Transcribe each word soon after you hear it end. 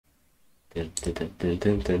噔噔噔噔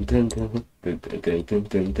噔噔噔噔噔噔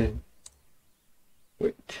噔噔。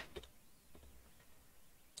Wait.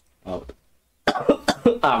 Oh.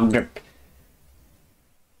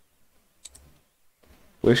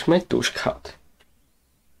 Where's my douche-cut?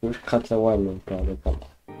 Douche-cut 在外面，不知道在干嘛。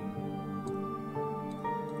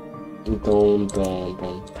咚咚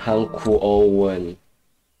咚，汤库欧文。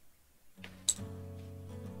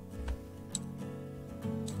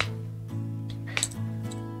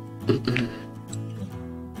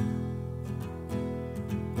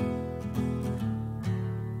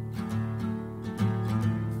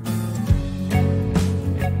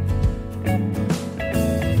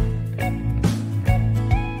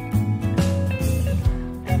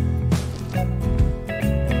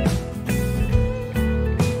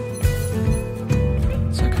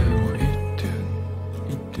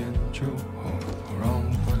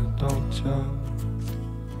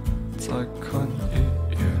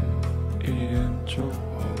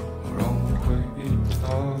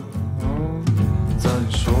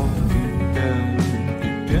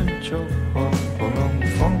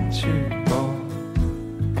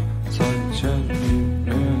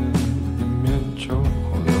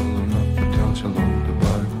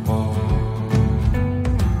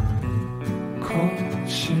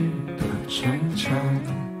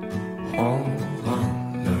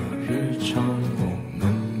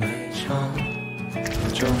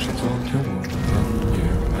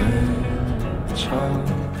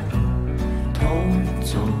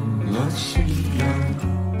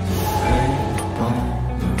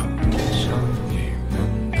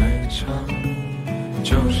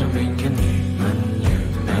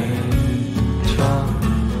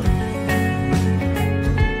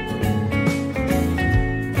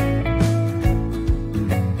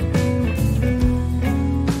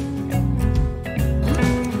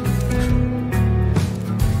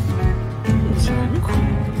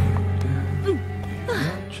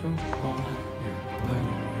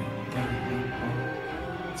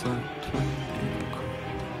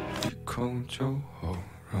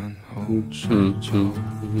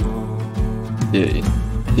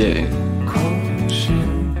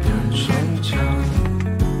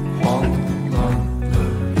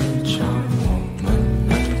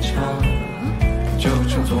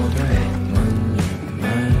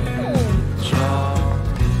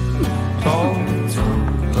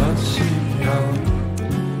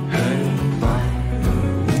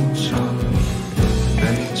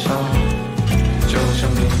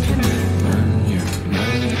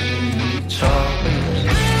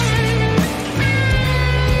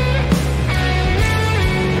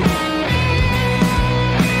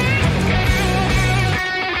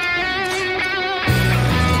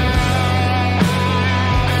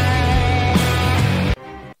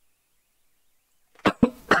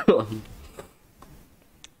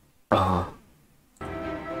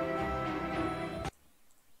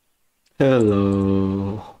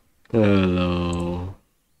Hello.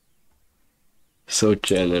 So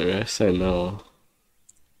generous, I know.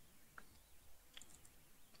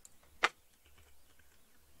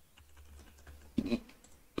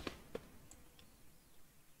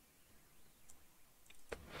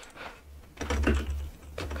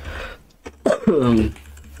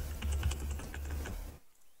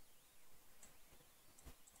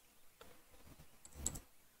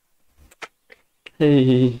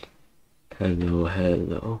 Hey.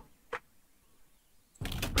 Hello.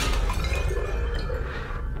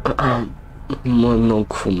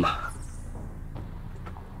 Monokuma.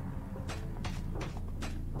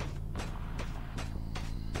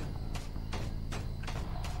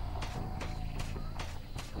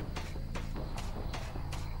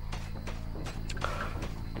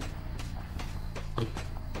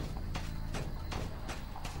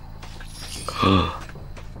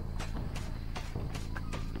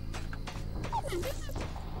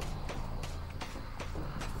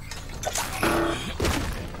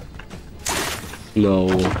 No.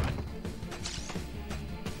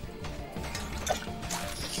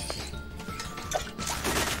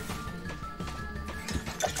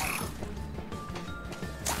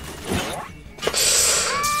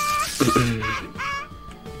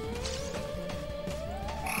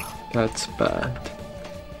 That's bad.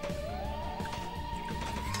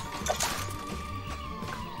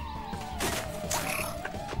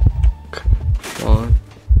 Come on.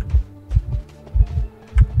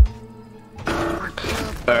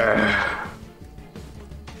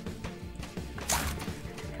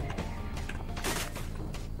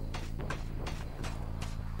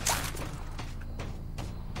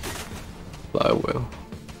 I will.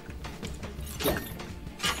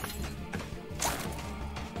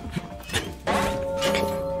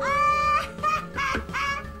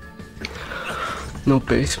 No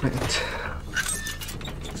basement.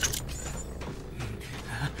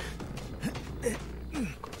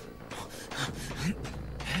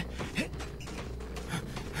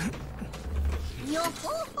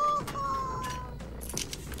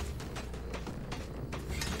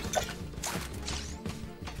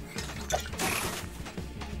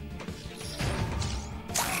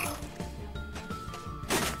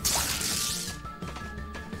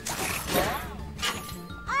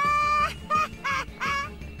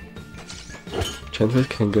 Chances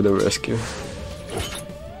can get a rescue.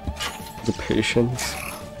 The patience.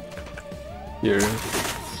 Here.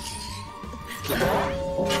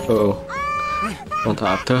 Oh. Not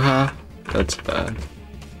after her? That's bad.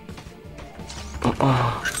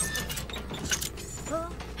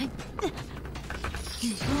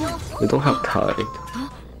 We don't have tide.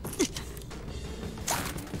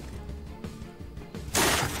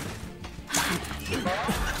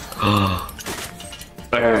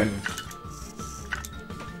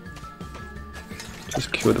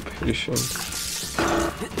 Just kill the patient.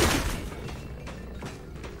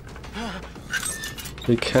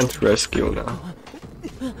 We can't rescue now.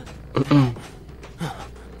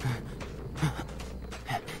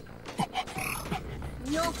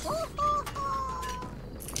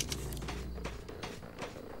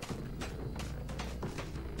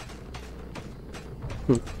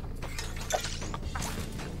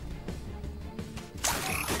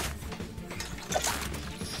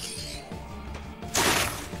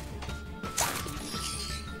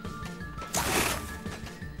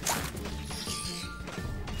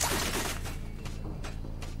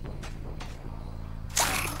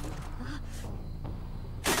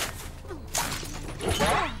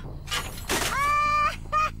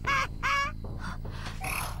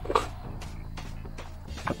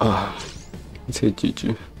 Say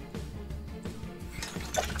GG.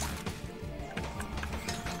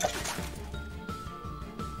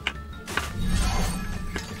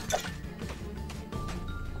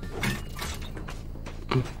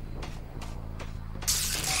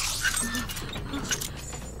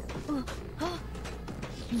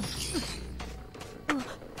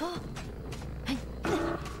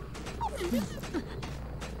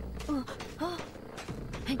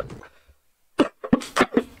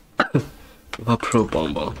 Pro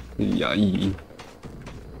bonbon, yeah. I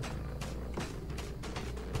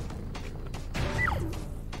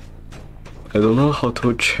don't know how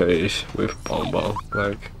to chase with bonbon.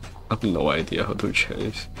 Like, I have no idea how to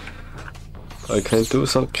chase. I can do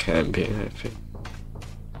some camping, I think.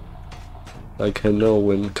 I can know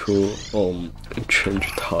when to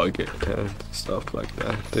change target and stuff like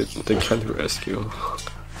that. They can't rescue.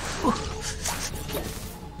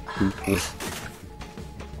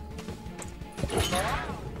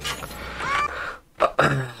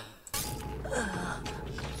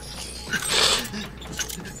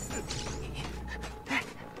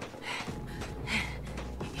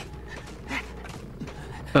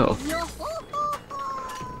 Oh.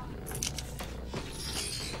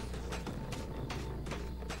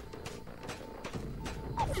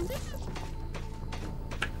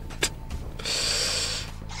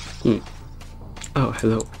 Oh,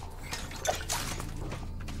 hello.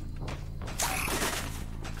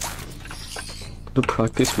 To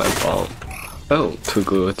practice my bomb. Oh, too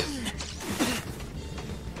good.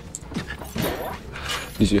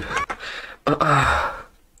 Did you? Oh,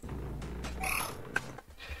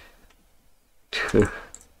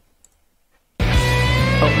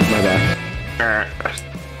 my bad.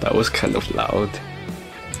 That was kind of loud.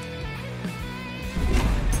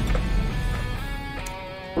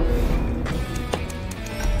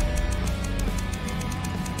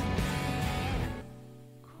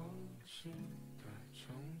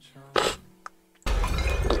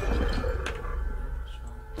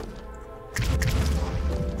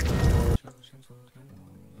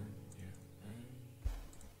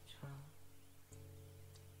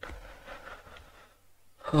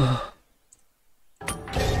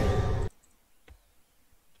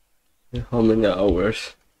 How many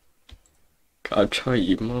hours? Gacha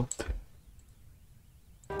emote.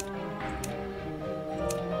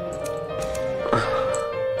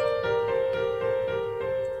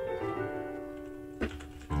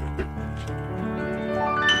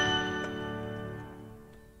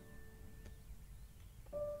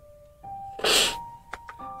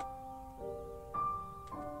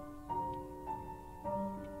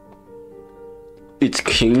 It's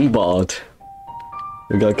Kingbot.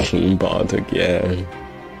 We got Kingbot again.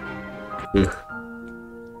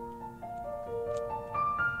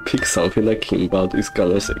 Pick something that Kingbot is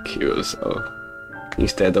gonna secure, so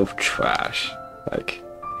instead of trash, like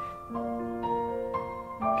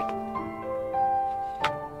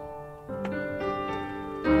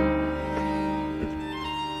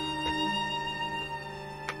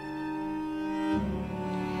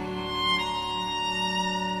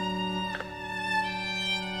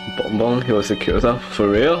Bonbon, he was a killer. For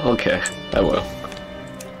real? Okay, I will.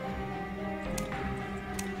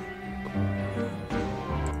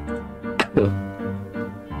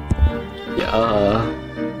 Yeah.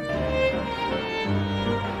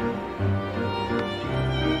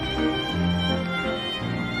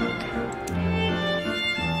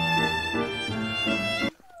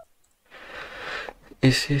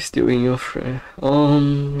 Is he still in your frame?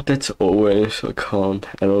 That's always a count.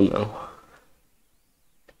 I don't know.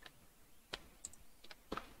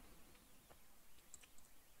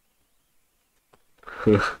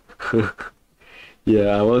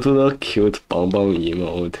 Yeah, I want to do a cute Bonbon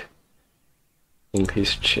emote on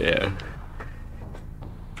his chair.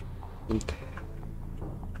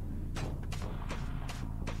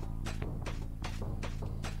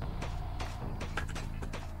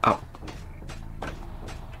 Ow.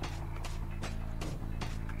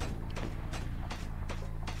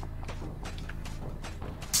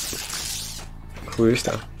 Who is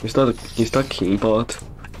that? Is that Kingbot?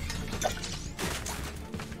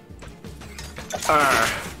 Ah!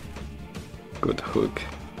 Good hook.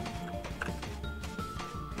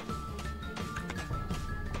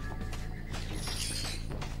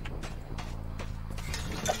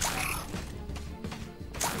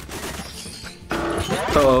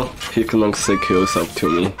 Oh, he cannot say kills up to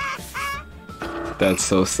me. That's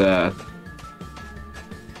so sad.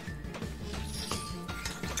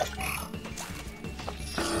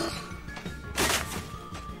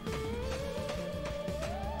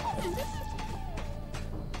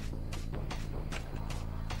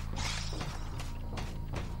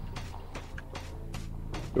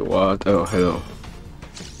 What? Oh, hello.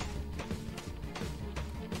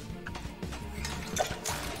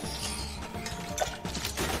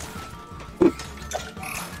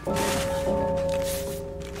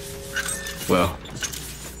 Well.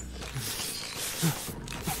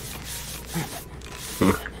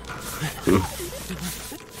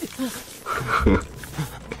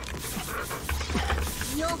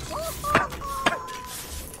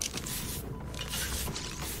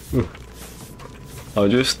 I'll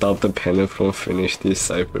just stop the panic from finish this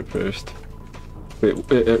cipher first. Wait,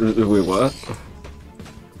 what?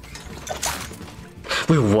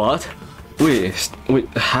 Wait, what? Wait,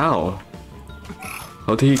 how?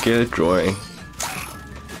 How did he get a drawing?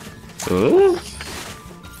 Huh?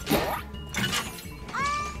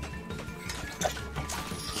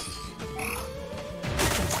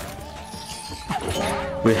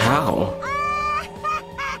 Wait, how?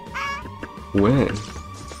 When?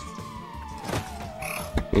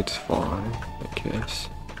 It's fine, I guess.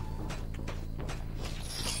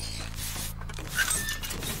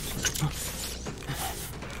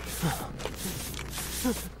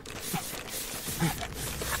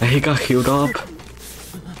 He got healed up?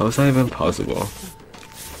 How is that even possible?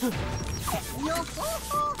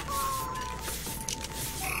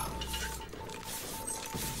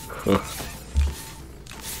 Huh.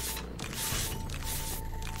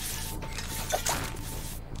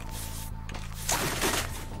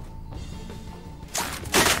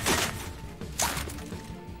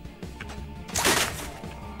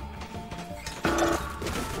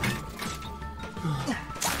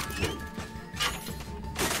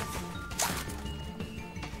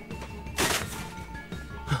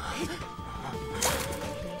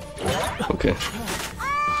 Okay.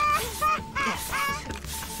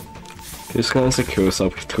 He's gonna secure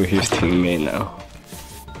up to his teammate now.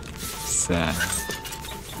 Sad.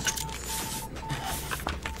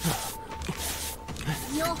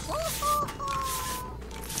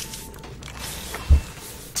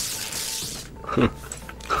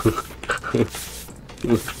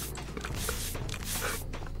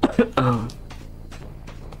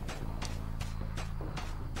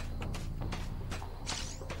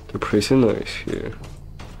 The prisoner is here.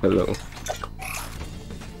 Hello.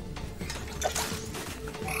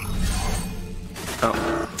 Ow.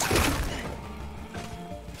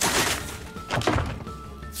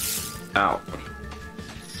 Ow.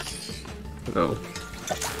 Hello.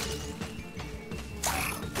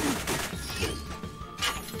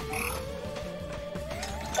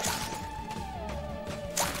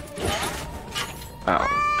 Ow.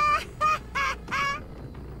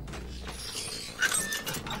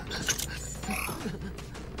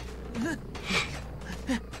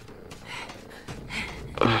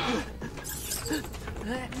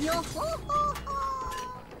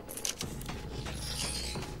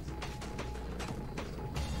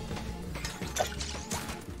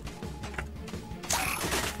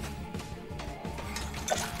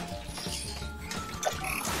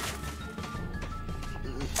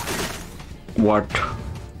 What?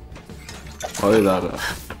 What is that?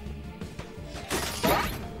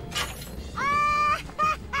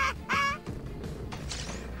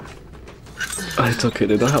 It's okay,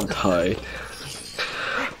 they don't have tide.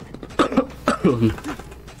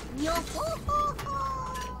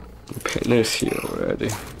 Painter's here already.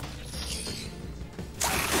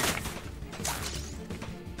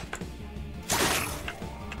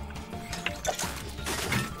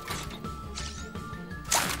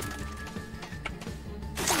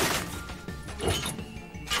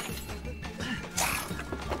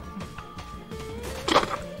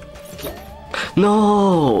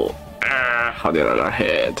 No! How did I not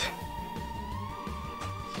hit?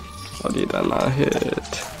 How did I not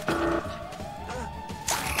hit?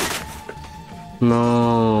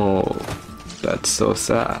 No, that's so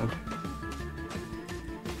sad.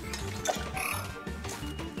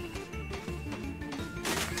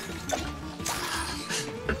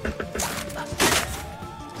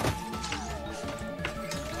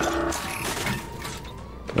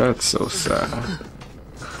 That's so sad.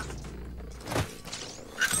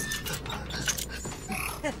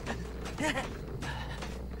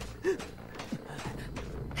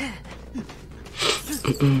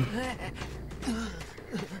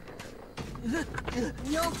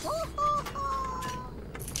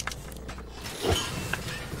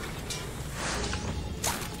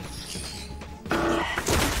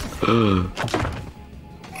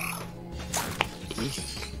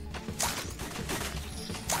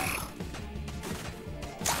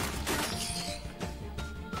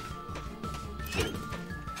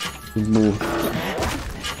 Boo.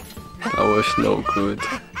 That was no good.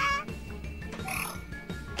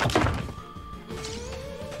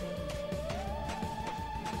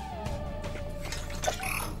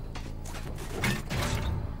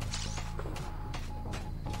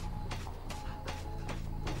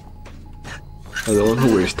 I don't want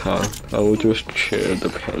to waste time. I will just share the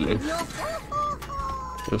penny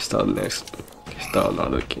and start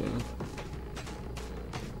another game.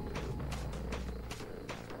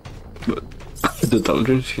 But the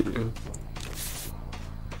dungeon's here.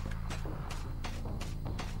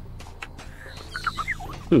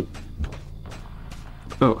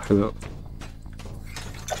 Oh, hello.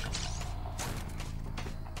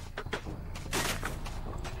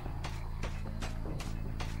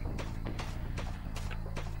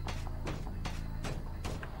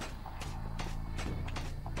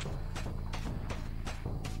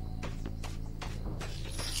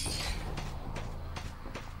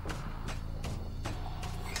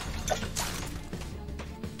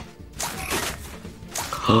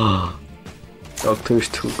 Doctor's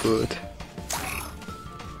too good.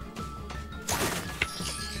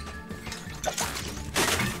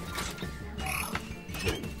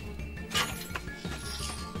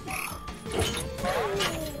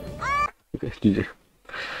 Okay, GG.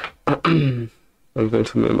 I'm going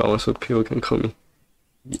to make balance so people can call me.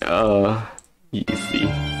 Yeah, easy.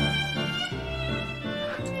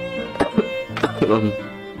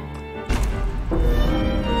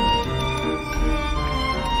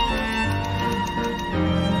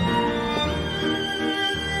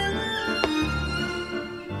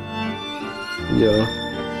 Yeah.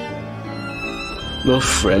 No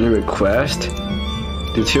friend request?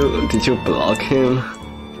 Did you block him?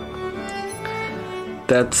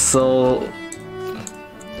 That's so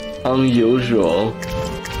unusual.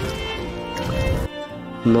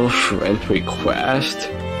 No friend request?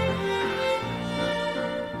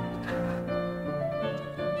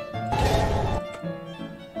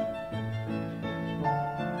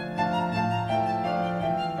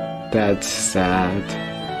 That's sad.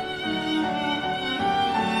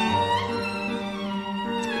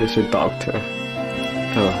 Here's your doctor.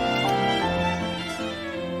 Oh.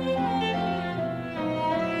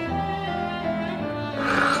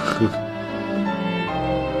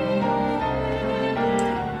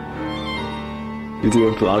 You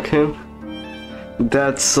didn't block him?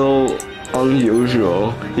 That's so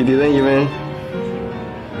unusual. You didn't even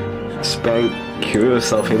kill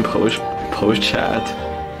yourself in post chat.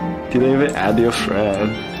 Didn't even add your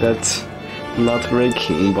friend. That's not very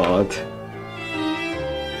keen, but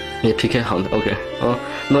yeah, PK Hunt. Okay. Oh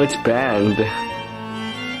no, it's banned.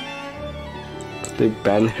 They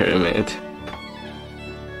banned Hermit.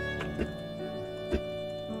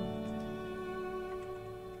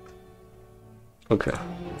 Okay.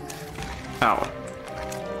 Ow.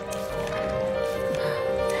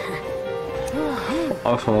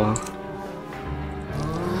 Awful.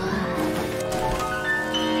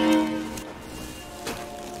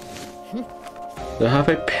 They have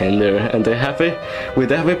a Pender and they have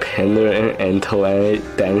a Pender and Anto and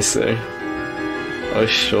a Dancer. Oh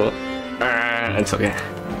sure. It's okay.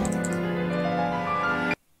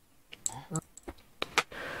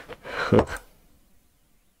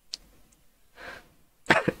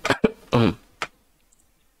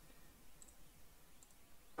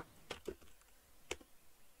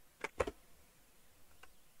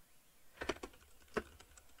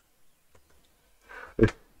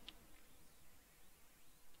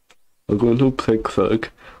 I'm going to play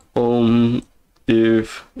clerk.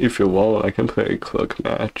 If you want, I can play a clerk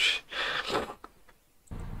match.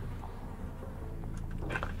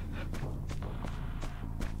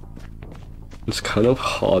 It's kind of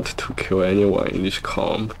hard to kill anyone in this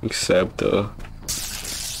comp except the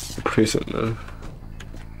prisoner.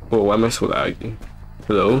 Oh, why am I so laggy?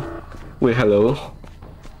 Hello? Wait, hello?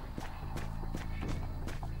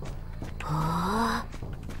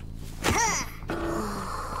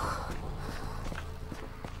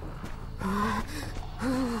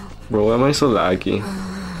 Bro, why am I so laggy?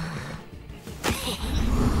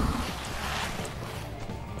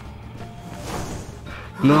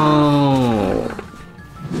 No!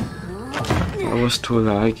 I was too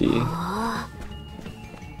laggy.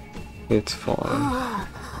 It's fine.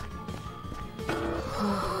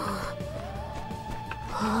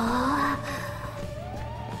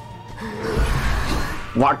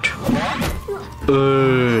 What?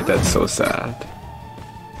 That's so sad.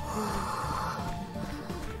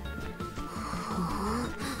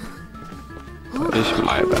 It's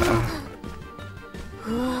my bad.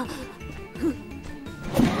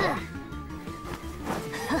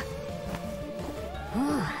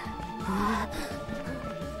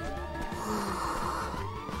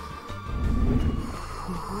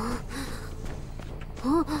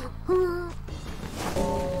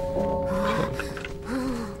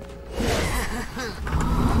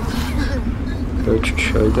 Urge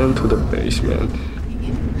children to the basement.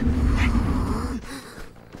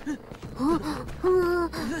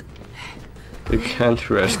 You can't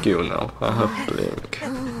rescue now. I have blink.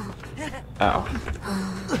 Ow.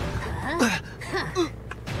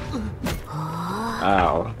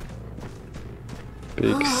 Ow.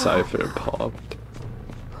 Big cipher popped.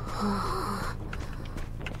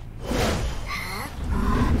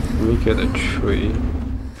 Let me get a tree.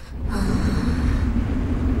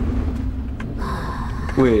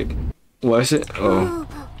 Wait, why is it? Oh.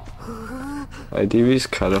 IDV is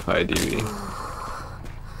kind of IDV.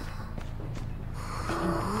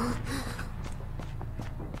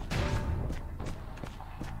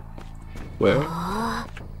 Where?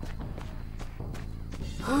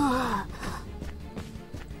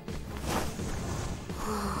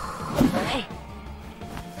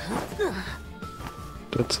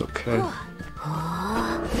 That's okay.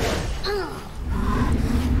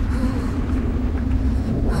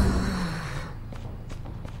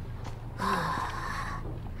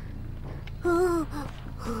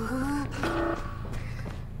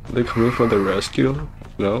 They coming for the rescue?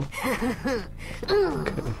 No?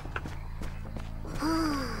 Okay.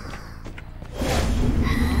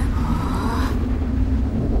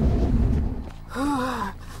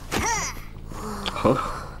 Huh?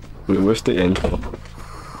 Wait, where's the info?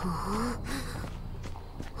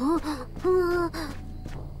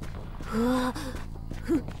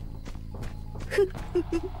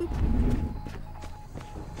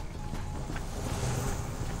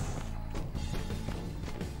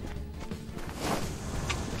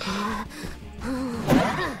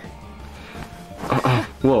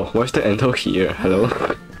 Whoa, what's the endo here? Hello?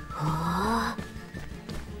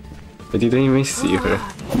 I didn't even see her.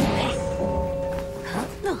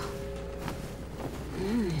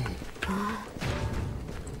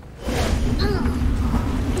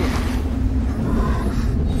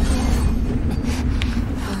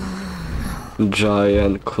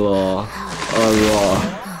 Giant claw.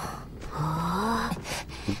 Allah.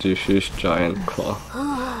 This is giant claw.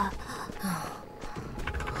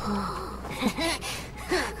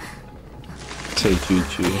 Say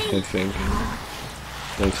GG, I think.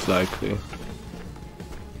 Most likely.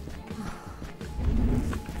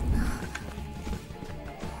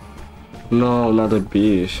 No, not a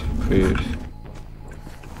beast, please.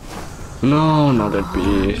 No, not a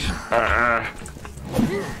beast.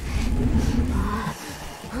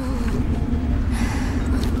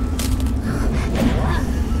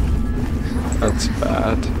 That's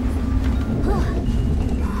bad.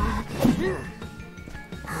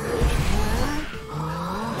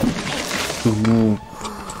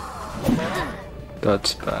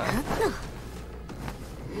 That's bad.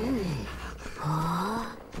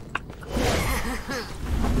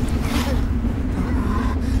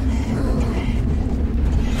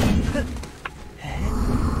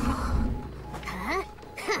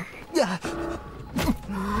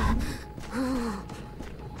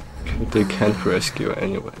 They can't rescue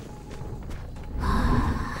anyway.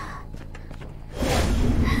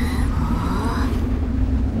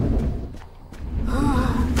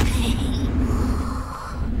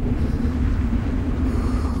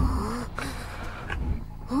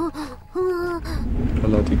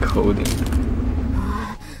 I'm not decoding.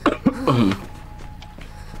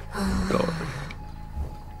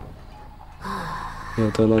 No,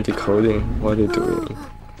 they're not decoding. What are you doing?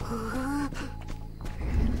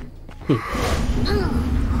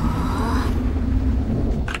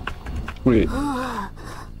 Wait.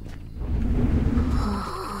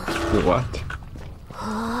 What?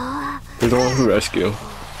 You don't want to rescue.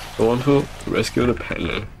 You want to rescue the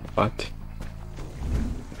pendant. What?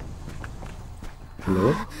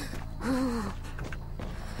 Hello?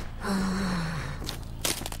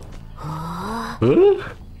 Huh?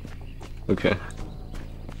 Okay.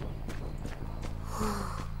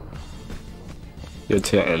 You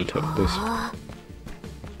tear enter this.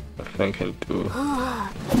 I can do.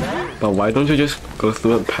 But why don't you just go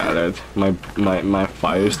through a pallet? My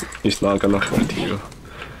fire is not gonna hurt you.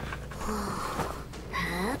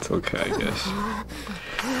 It's okay, I guess.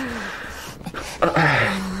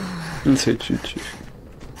 Let's say GG.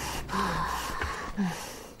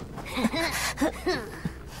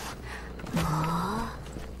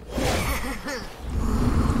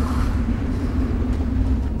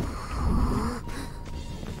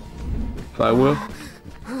 I will.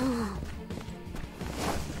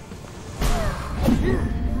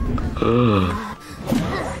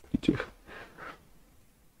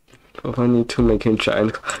 If I need to make a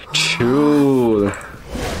giant chill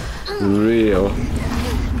real,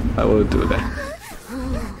 I will do that.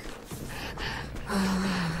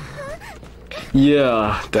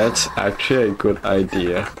 Yeah, that's actually a good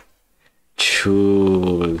idea.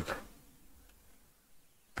 Chill.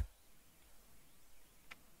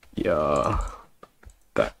 Yeah,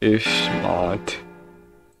 that is smart.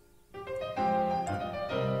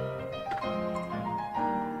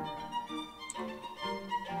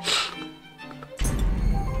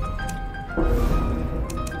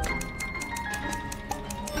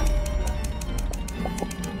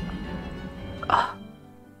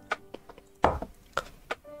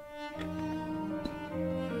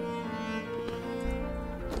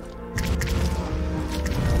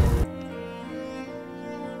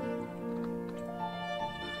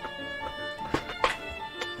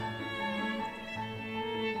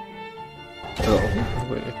 Oh,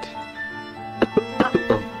 wait.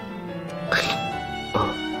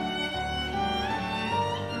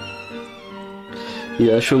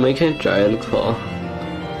 Yeah, I should make a giant claw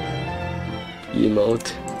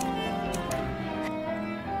emote.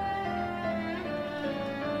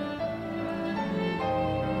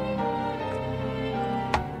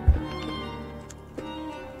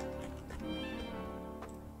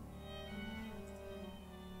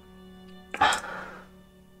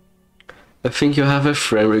 I think you have a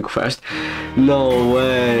friend request. No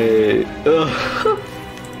way. Ugh.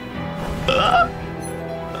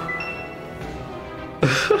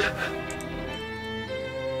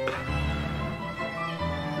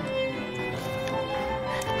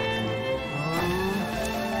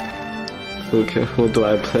 Okay, what do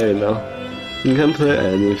I play now? You can play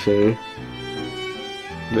anything,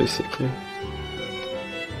 basically.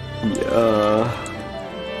 Yeah.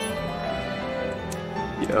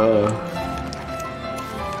 Yeah.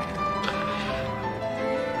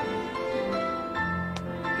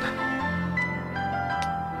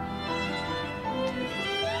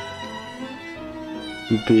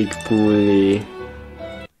 Big bully.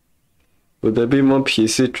 Would there be more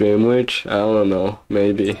PC Dreamwitch? I don't know,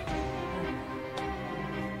 maybe.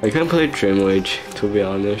 I can play Dreamwitch, to be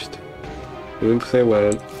honest. Let me play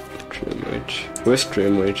one Dreamwitch. Where's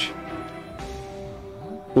Dreamwitch?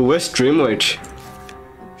 Where's Dreamwitch?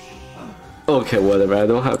 Okay, whatever, I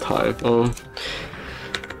don't have time.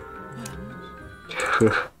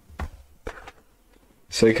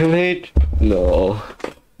 Second page? No.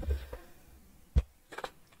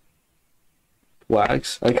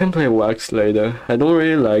 Wax? I can play Wax later. I don't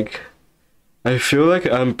really like... I feel like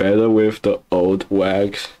I'm better with the old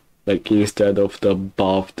Wax, like instead of the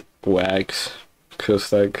buffed Wax.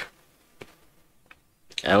 Cause like...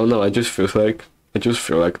 I don't know, I just feel like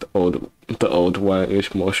the old one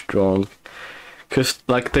is more strong. Cause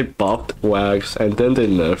like they buffed Wax and then they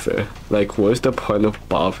nerf it. Like what's the point of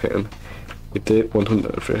buff him if they want to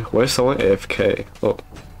nerf it? Where's someone AFK? Oh.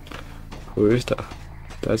 Who is that?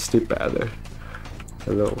 That's the batter.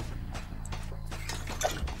 Hello.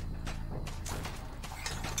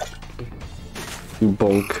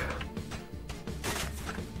 Bonk.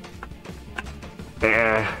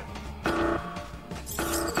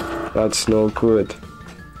 That's no good.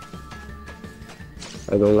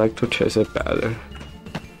 I don't like to chase a batter.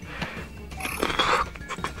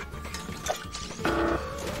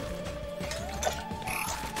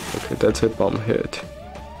 Okay, that's a bomb hit.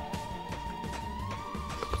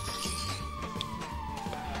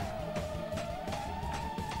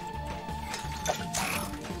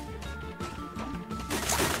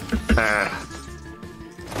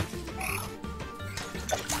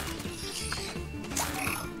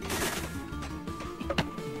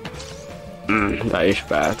 That is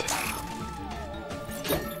bad.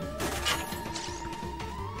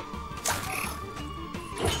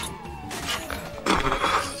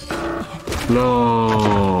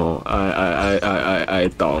 No, I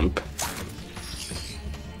dump.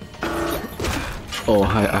 Oh,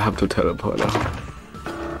 I have to teleport now.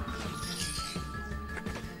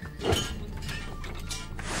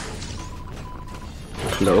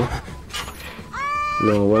 No.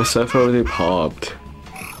 No, what's that already popped?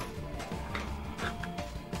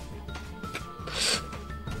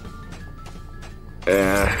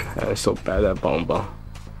 I'm so bad at Bomba.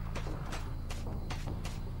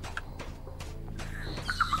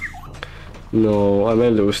 No, I may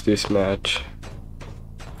lose this match.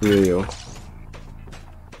 Real.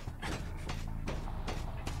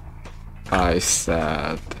 I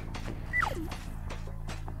sad.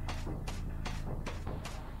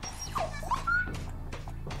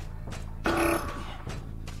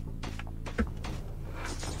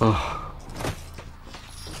 Oh.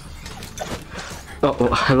 Oh,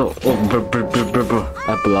 hello. Oh,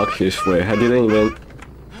 I blocked his way. I didn't even,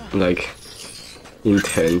 like,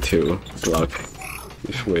 intend to block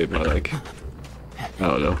his way, but, like, I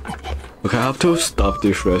don't know. Okay, I have to stop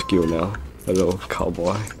this rescue now. Hello,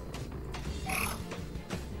 cowboy.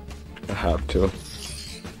 I have to.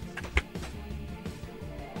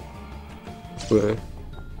 Wait.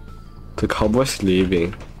 The cowboy's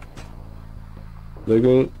leaving. They're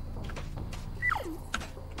going...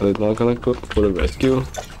 Are they not gonna go for the rescue?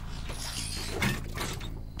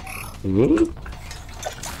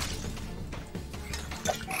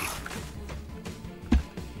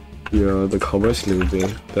 Yeah, the cowboy's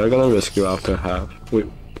leaving. They're gonna rescue after half. Wait.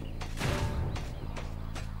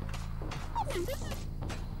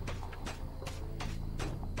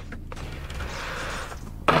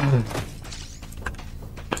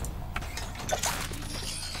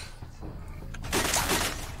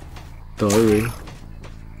 Sorry.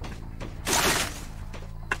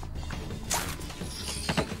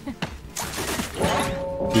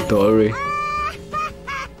 Dory.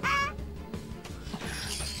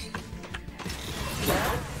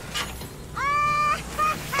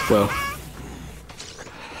 Well,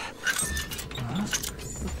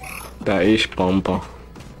 that is Bomba.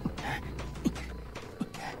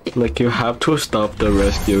 Like, you have to stop the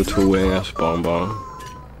rescue to win as Bomba.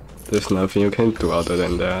 There's nothing you can do other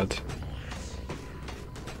than that.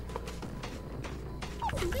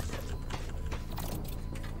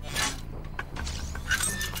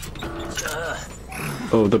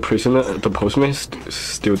 Oh, the prisoner, the postman is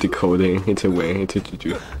still decoding. It's a win. It's a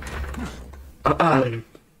GG.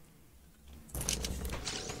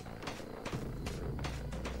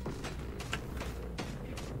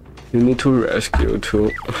 You need to rescue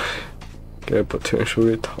to get potential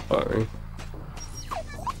retard.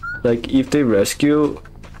 Like, if they rescue,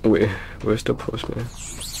 wait, where's the postman?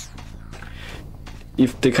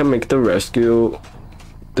 If they can make the rescue,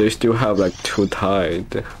 they still have like 2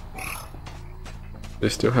 tied. They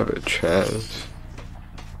still have a chance.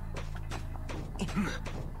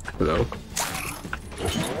 Hello?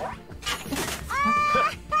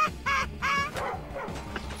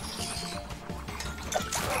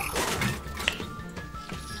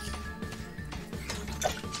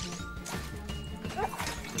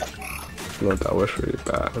 No, that was really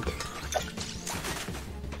bad.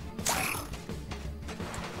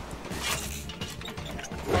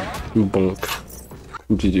 Bonk.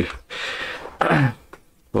 GG.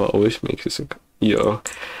 What always makes it so... Yo,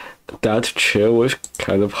 that chair was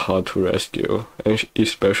kind of hard to rescue, and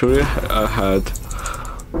especially I had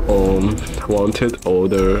wanted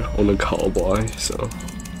order on the cowboy, so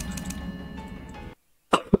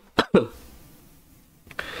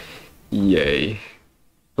yay.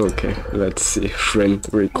 Okay, let's see. Friend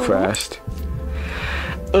request.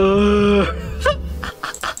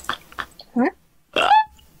 What?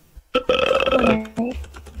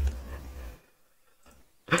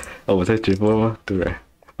 哦，我在直播吗？对。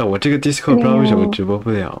啊，我这个 Discord 不知道为什么直播不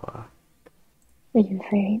了啊。免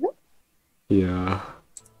费的。Yeah，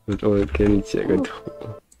我给你截个图。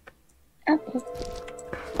OK。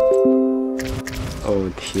哦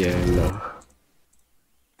天哪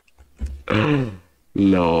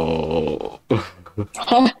！No.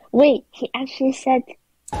 Wait, he actually said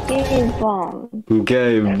gay bong.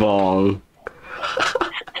 Gay bong.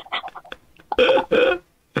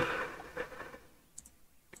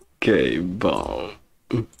 Gay bong.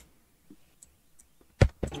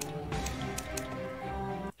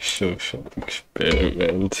 Social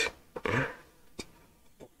experiment.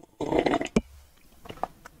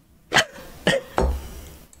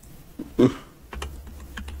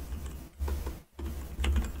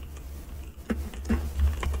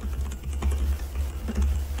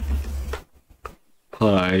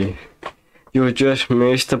 Hi. You just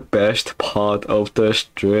missed the best part of the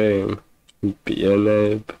stream.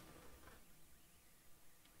 BNAB.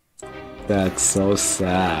 That's so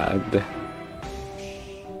sad.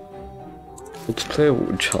 Let's play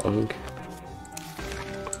Wuchang.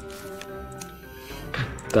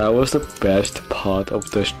 That was the best part of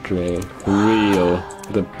the stream. Real,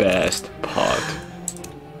 the best part.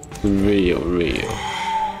 Real.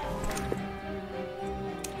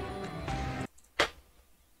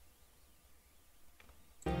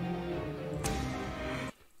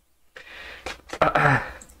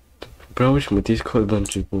不知道为什么 Discord 乱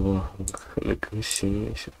直播，可能更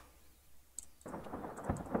新一下。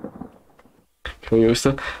Can we use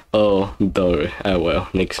the? Oh, don't worry, I will.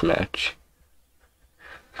 Next match.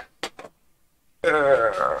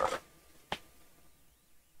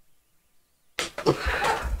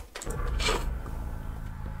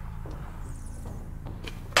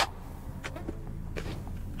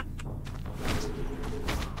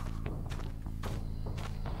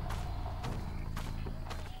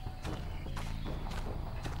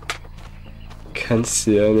 Can't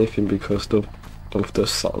see anything because of the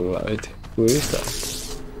sunlight. Who is that?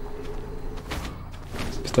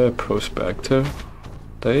 Is that a prospector?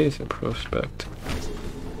 That is a prospector.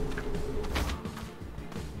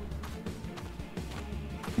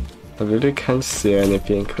 I really can't see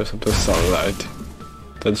anything because of the sunlight.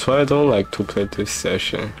 That's why I don't like to play this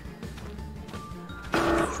session.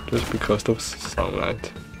 Just because of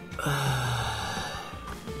sunlight.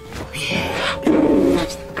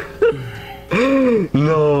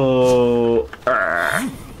 No.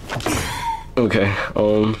 Okay,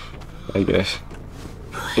 I guess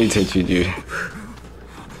it's a GG.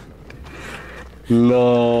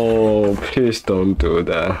 No, please don't do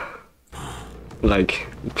that. Like,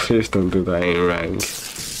 please don't do that in rank.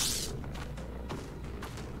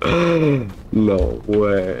 No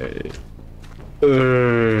way.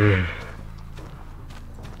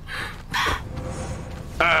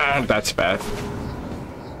 That's bad.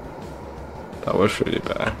 That was really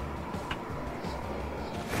bad.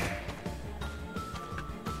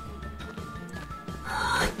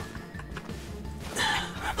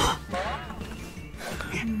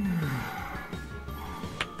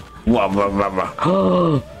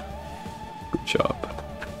 Wow. Good job.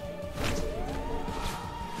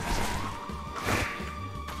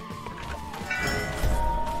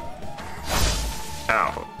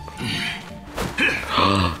 Ow.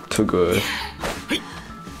 Too good.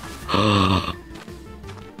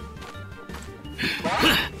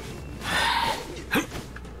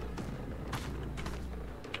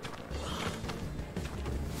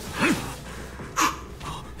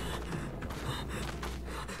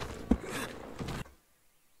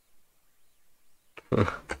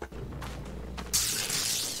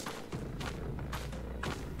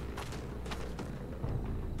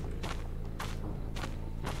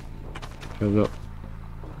 Hello.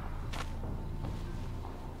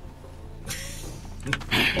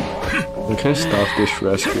 We can stop this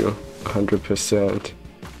rescue 100%.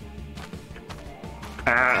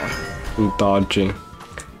 I'm dodging.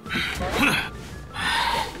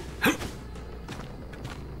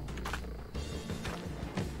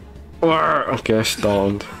 Get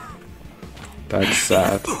stoned. That's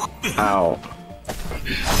sad. Ow.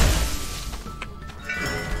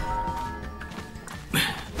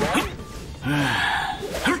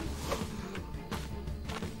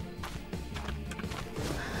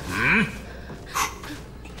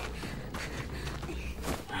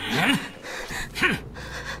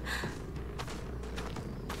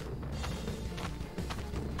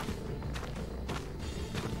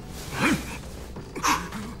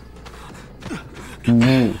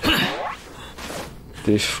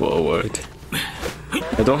 This forward.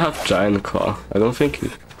 I don't have giant claw. I don't think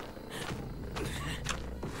it.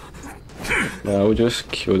 I will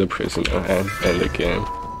just kill the prisoner and end the game.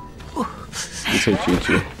 It's a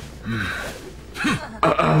GG.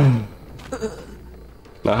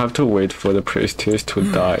 I have to wait for the priestess to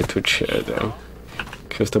die to cheer them,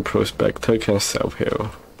 because the prospector can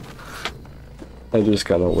self-heal. I'm just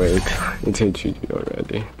gonna wait. It's a GG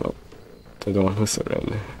already, but I don't want to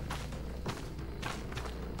surrender.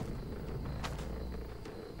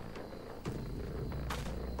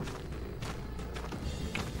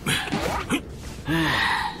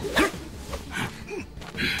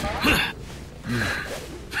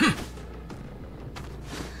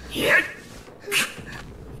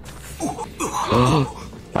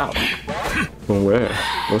 Ow. From where?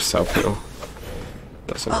 No self-heal.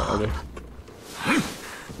 Doesn't matter.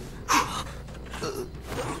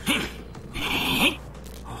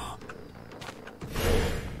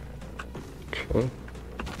 Okay.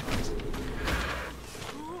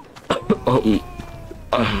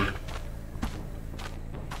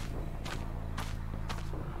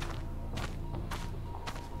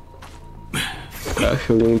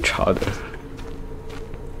 healing each other.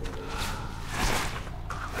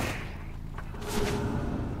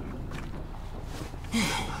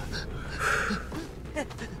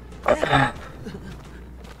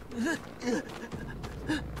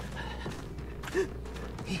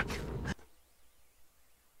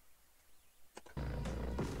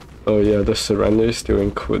 Oh yeah, the surrender is still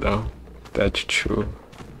in cooldown. That's true.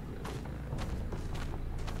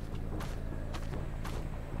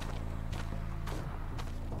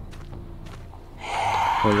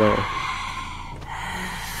 Hello.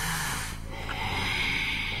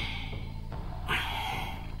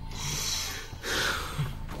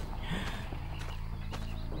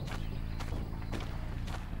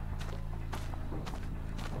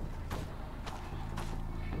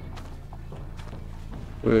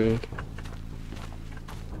 Wait.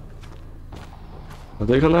 Are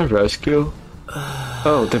they gonna rescue?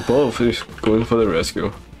 Oh, they both is going for the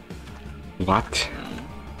rescue. What?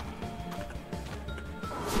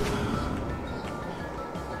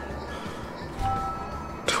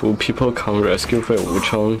 Two people come rescue for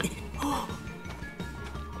Wuchang.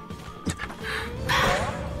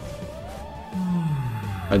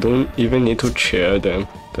 I don't even need to cheer them.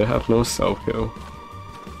 They have no self-heal.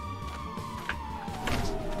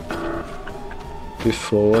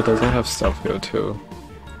 Before doesn't have self-heal too.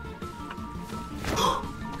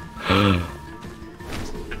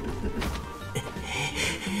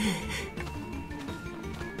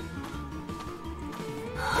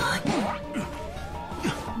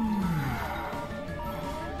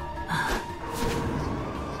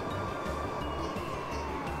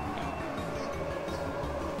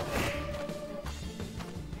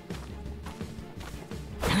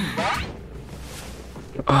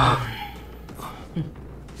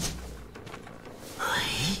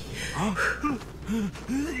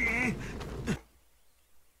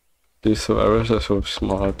 These survivors are so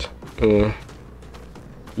smart.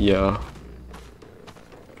 Yeah.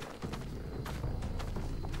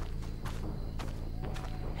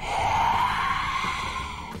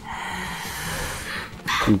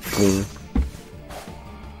 Boom.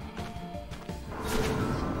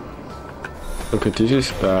 Okay, this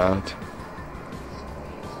is bad.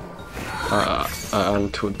 I am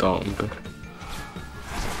too dumb.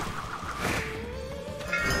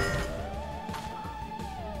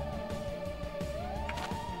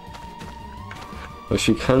 But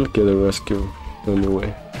she can't get a rescue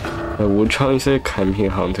anyway. My Wuchang is a camping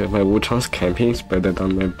hunter. My Wuchang's camping is better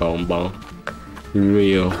than my Bonbon.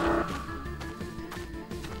 Real.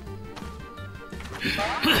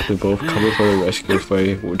 They both coming for the rescue for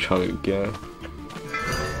Wuchang again.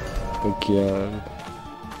 Again.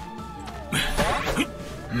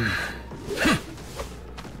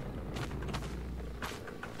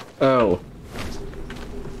 Oh.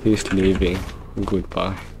 He's leaving.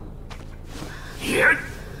 Goodbye.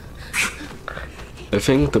 I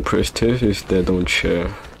think the priestess is dead on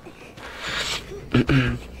chair.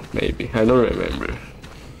 Maybe. I don't remember.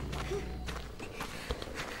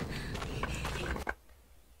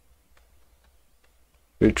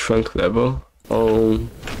 Which rank level?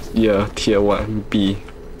 Yeah, tier 1 B.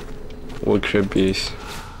 Worker bees.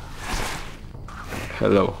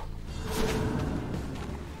 Hello.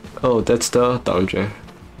 Oh, that's the dungeon.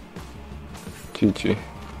 GG.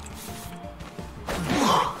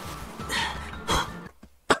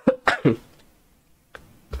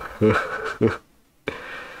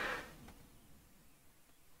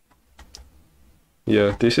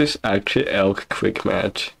 Yeah, this is actually elk quick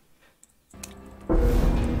match.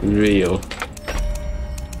 Real.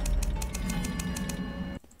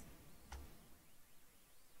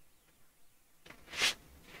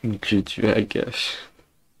 GG, I guess.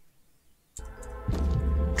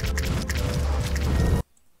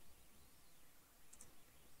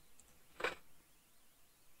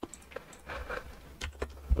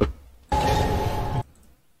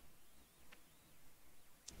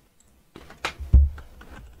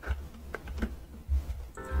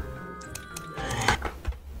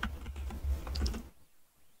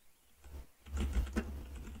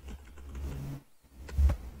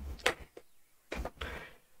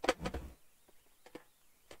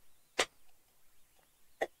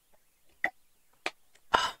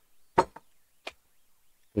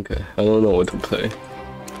 Okay, I don't know what to play.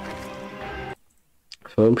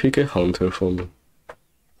 Someone pick a hunter for me.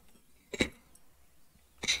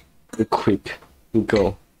 Quick,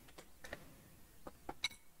 go.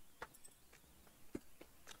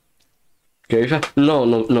 Geisha? No,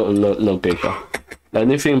 Geisha.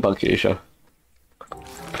 Anything but Geisha.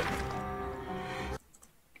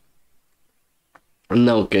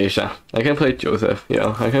 No, Geisha. I can play Joseph.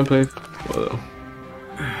 Yeah, I can play Photo.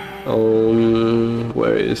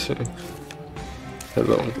 Where is he?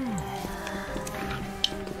 Hello.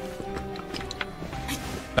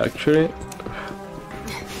 Actually,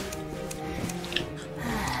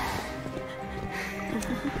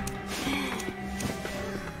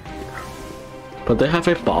 but they have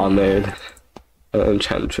a barmaid and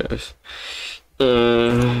enchantress.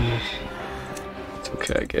 It's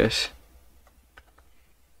okay, I guess.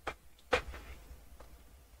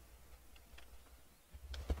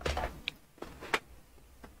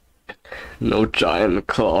 No giant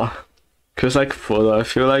claw. Cause like for I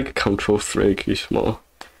feel like control freak is more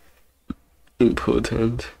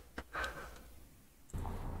important.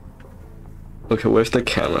 Okay, where's the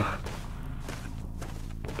camera?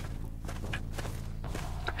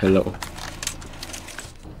 Hello.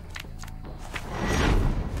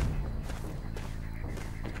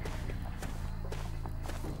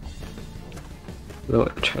 Hello,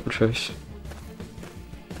 enchantress.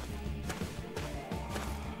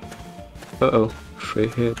 Uh-oh, free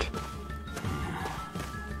hit.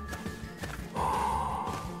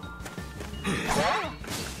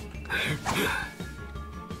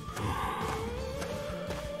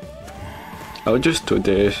 I'll just do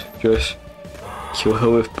this, just kill her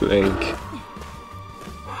with blink.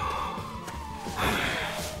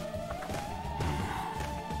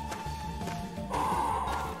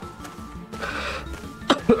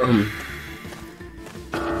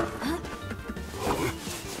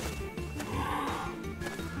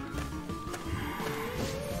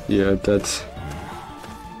 Yeah, that's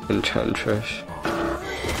enchantress.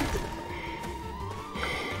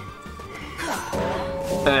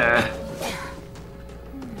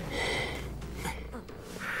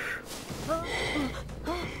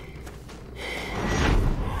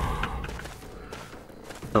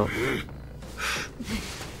 Oh.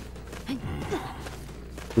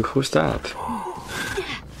 Who's that?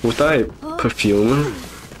 Was that a perfume?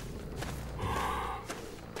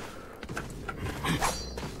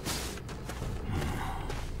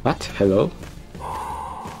 What? Hello?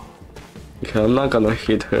 Okay, I'm not gonna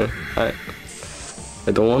hit her.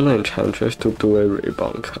 I don't want the enchantress to do a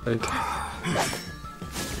rebound card.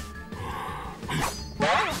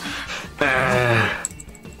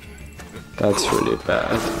 That's really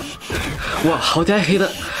bad. Wow, how did I hit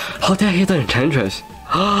the enchantress?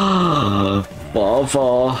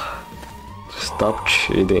 Vava, stop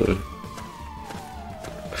cheating.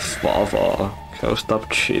 Vava, can you stop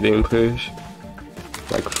cheating, please?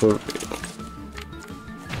 Like for real.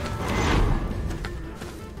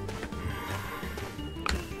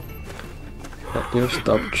 Can you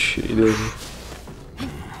stop cheating?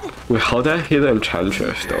 Wait, how did I hit the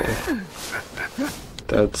enchantress though?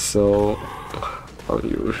 That's so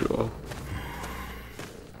unusual.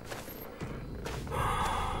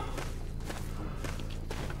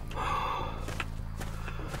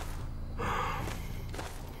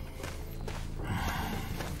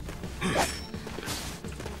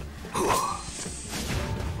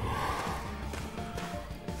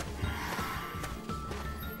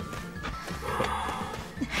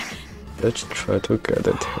 Let's try to get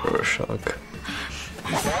a terror shock.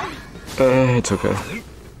 It's okay.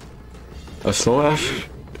 As long as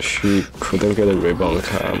she couldn't get a rebound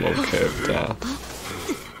card, I'm okay with that.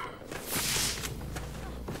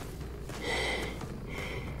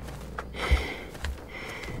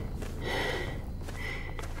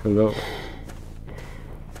 Hello.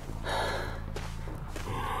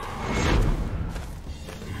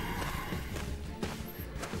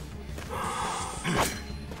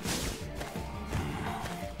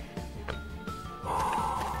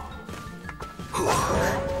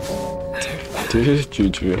 This is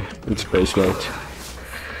GG. It's basement.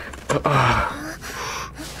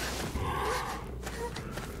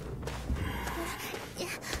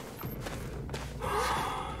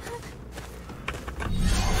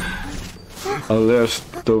 Unless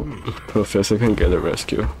the professor can get a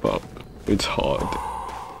rescue, but it's hard.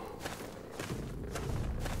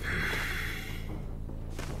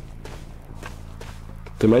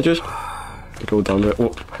 Did I just go down there?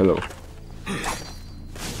 Oh, hello.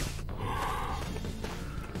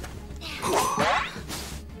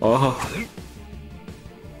 Oh.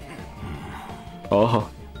 Oh.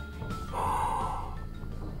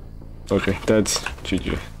 Okay, that's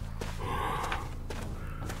GG.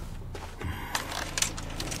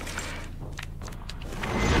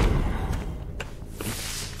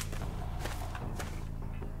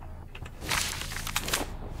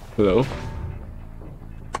 Hello?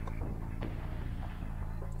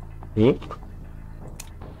 Hmm?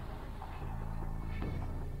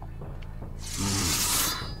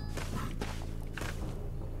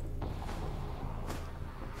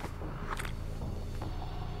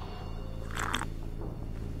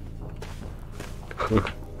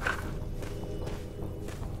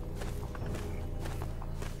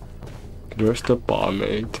 Where's the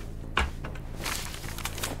barmaid? I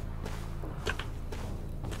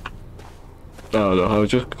don't know, I'll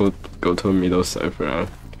just go to the middle cipher and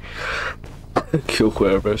kill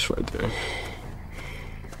whoever's right there.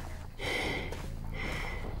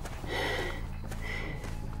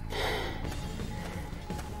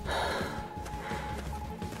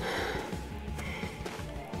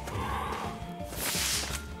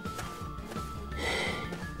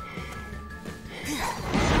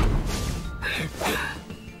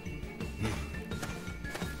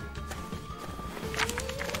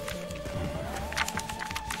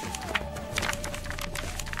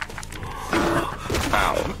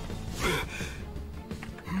 Ow.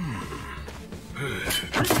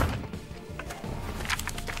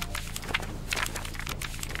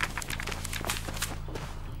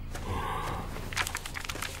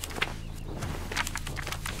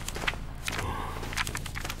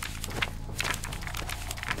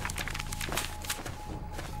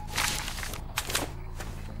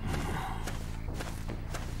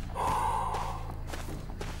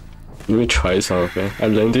 Let me try something. I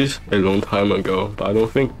learned this a long time ago, but I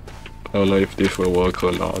don't know if this will work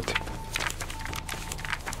or not.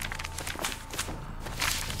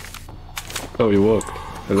 Oh, it worked.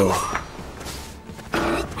 Hello.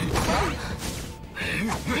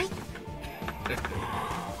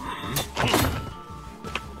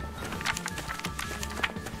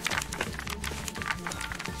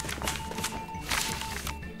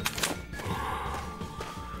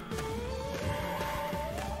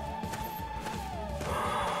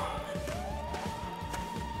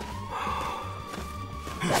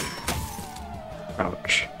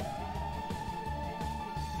 Ouch.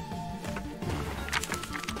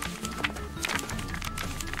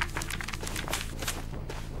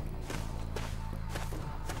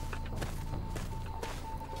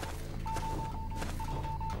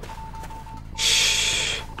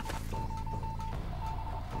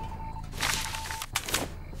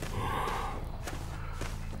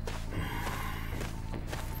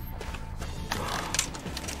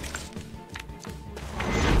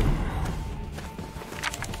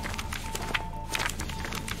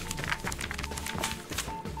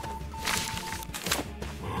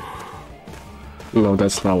 No,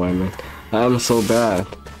 that's not what I meant. I'm so bad.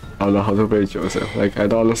 I don't know how to play Joseph. Like, I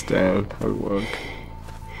don't understand how it works.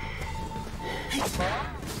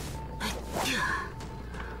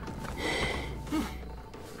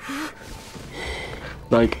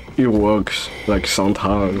 Like, it works, like,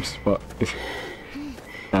 sometimes, but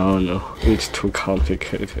I don't know. It's too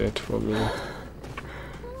complicated for me.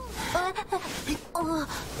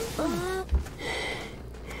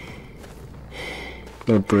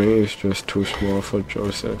 My brain is just too small for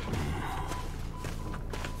Joseph.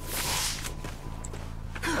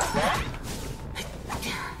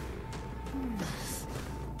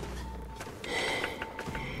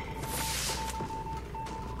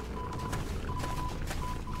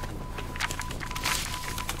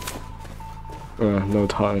 No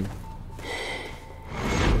time.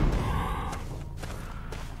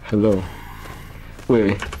 Hello.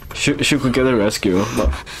 Wait, she could get a rescue, but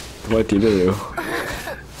why didn't you?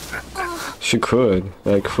 She could,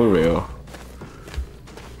 like, for real.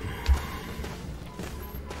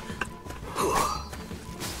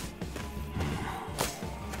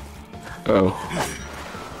 Oh.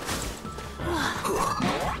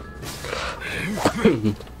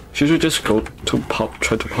 She should just go to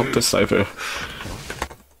try to pop the cipher.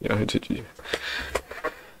 Yeah, GG.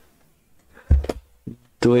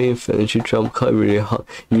 Doing infinity jump cut really hard.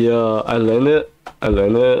 Yeah, I learned it a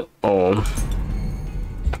long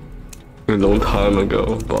time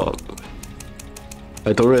ago, but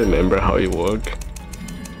I don't remember how it worked.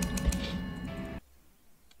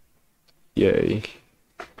 Yay.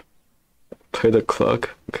 Play the clock,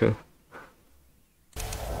 okay.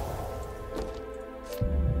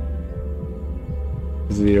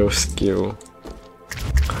 Zero skill.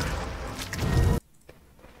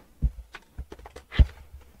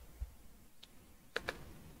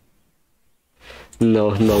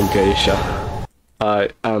 No geisha.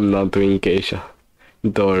 I'm not doing geisha.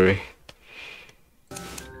 Don't worry.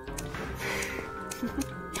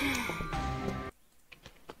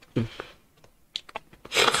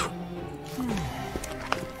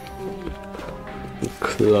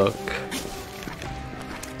 Clock.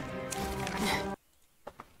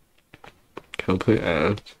 complete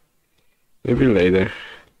end. Maybe later.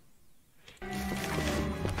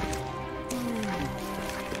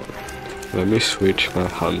 Let me switch my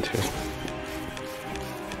hunter.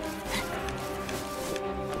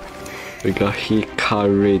 We got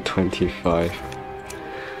Hikari 25.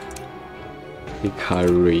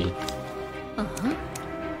 Hikari.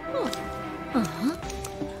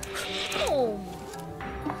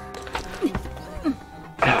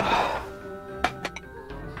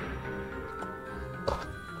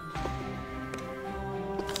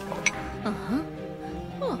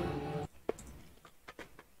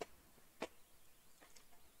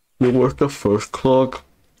 You work the first clock?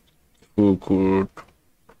 Oh, good.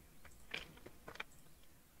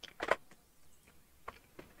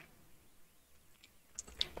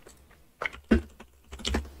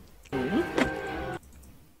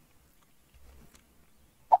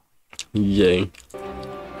 Yay.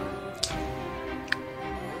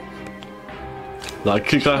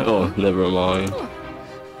 Lucky guy? Oh, never mind.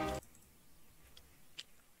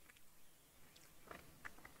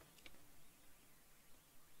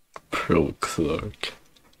 Pro clerk.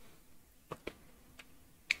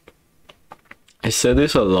 I said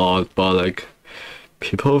this a lot, but like,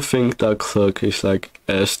 people think that clerk is like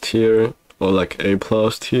S tier or like A+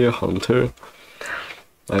 tier hunter.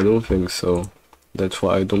 I don't think so. That's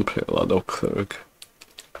why I don't play a lot of clerk.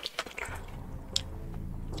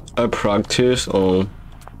 I practice on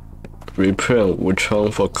Reaper and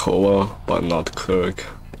Wuchang for Koa, but not clerk.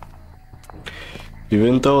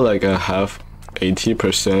 Even though like I have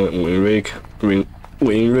 80%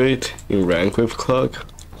 win rate in rank with clerk,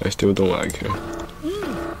 I still don't like it.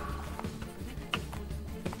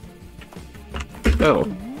 Oh,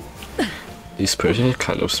 this person is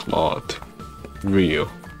kind of smart. Real.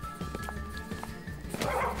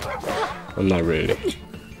 I'm not really.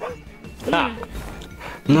 Ah!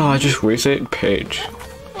 No, I just wasted page.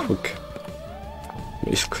 Okay.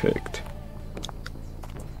 Misclicked.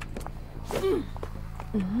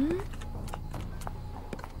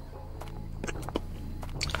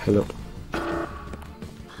 Hello.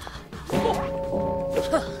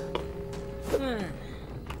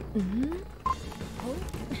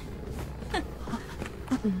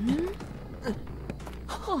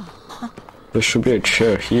 There should be a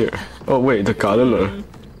chair here. Oh wait, the gardener.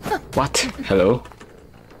 What? Hello?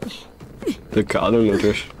 The gardener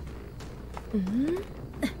just...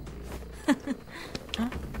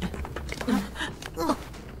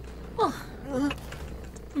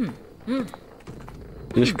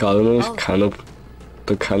 This gardener is kind of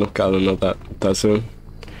the kind of gardener that doesn't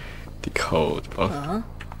decode. But...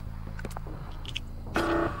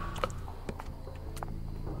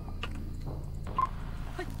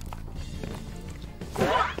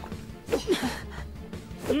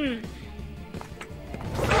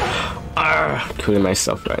 killing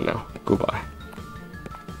myself right now. Goodbye.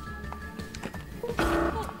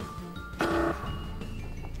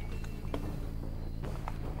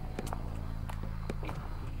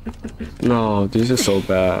 No, this is so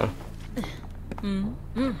bad.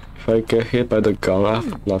 If I get hit by the gun, I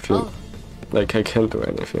have nothing. Like I can't do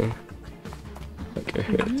anything. I get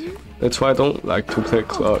hit. That's why I don't like to play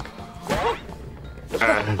clock.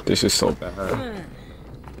 This is so bad.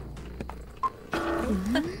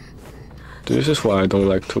 This is why I don't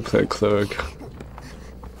like to play clerk.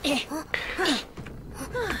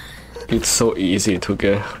 It's so easy to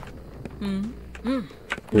get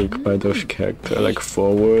hit by those characters, like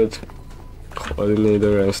forward,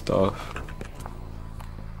 coordinator and stuff.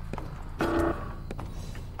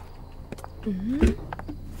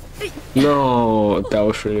 No, that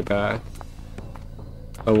was really bad.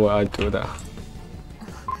 Why would I do that?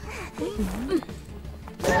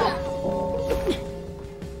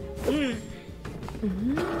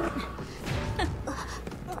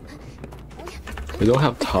 We don't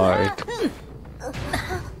have tide.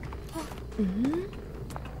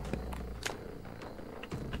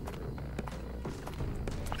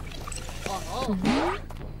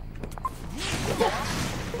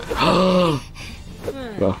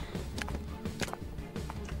 Well.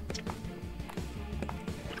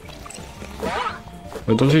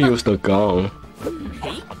 Why don't you use the gun?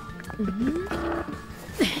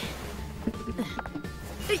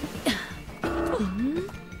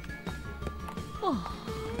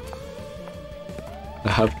 I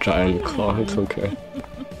have giant claw, it's okay.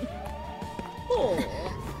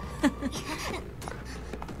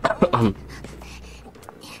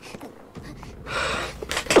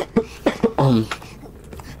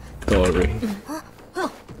 Sorry.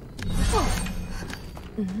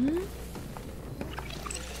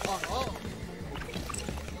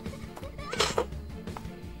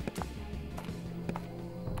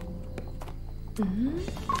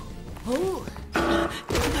 Oh,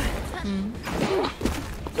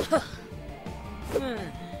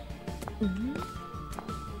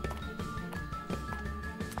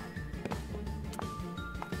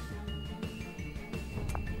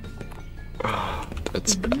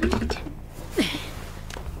 that's bad.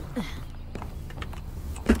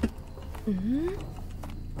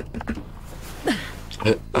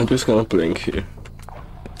 I'm just gonna blink here.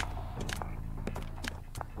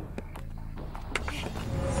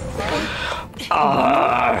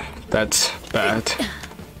 Ah, that's bad.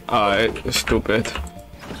 Stupid.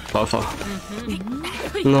 Lava.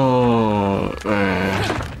 No,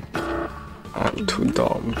 I'm too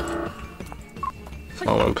dumb.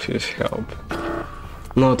 Someone please help.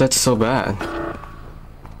 No, that's so bad.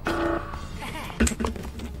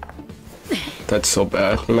 That's so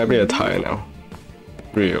bad. It might be a tie now.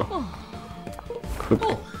 Real. Could be.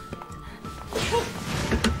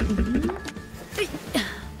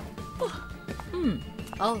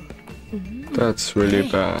 That's really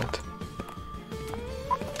bad.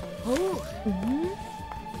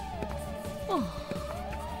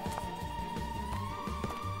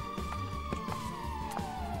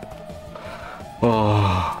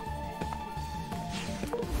 Oh.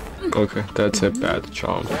 Okay, that's a bad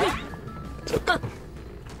jump. It's okay.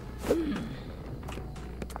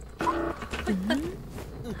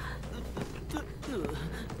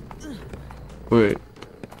 Wait.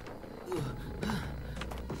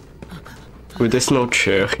 Wait, there's no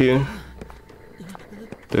chair here?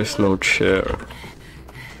 There's no chair.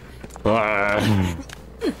 Ah.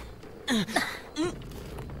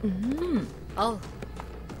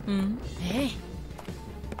 Hey.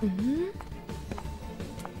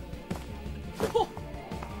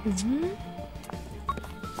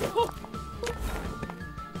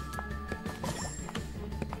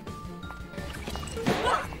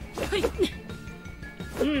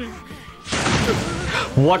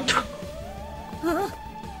 What?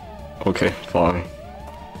 Okay, fine.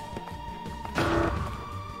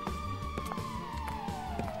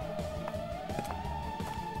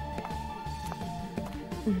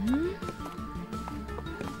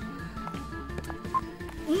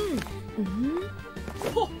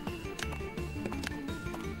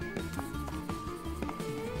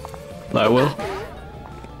 I will.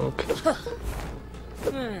 Okay.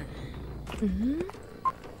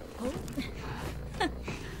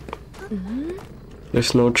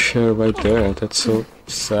 There's no chair right there. That's so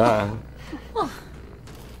sad.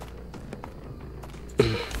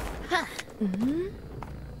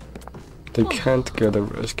 They can't get a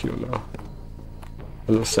rescue now.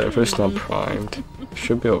 And the server's not primed.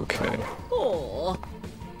 Should be okay.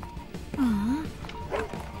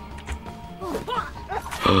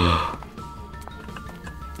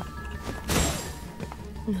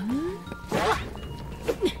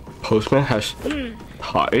 Postman has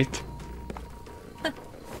hide.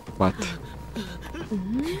 What?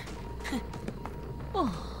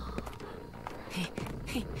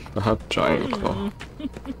 I have giant claw.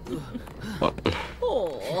 What?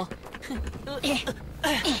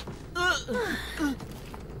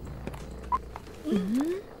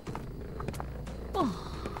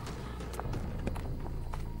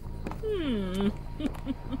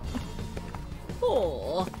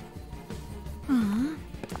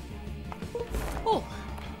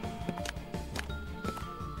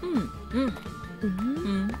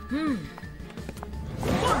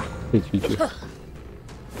 Did you do?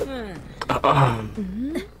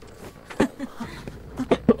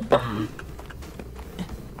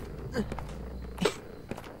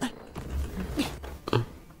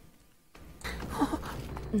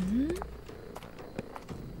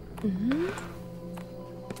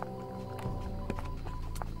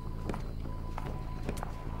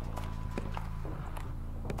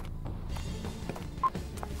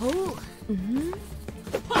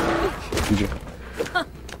 Did you?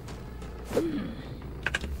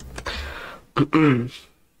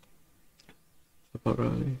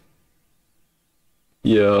 Alright.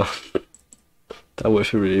 Yeah, that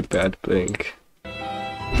was a really bad blink.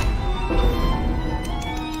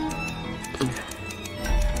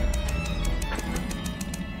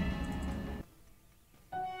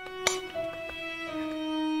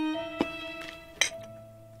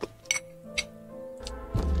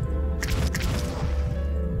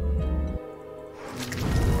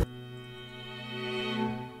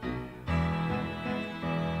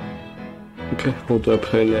 Okay, what do I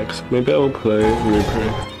play next? Maybe I will play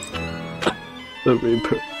Reaper. The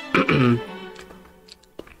Reaper.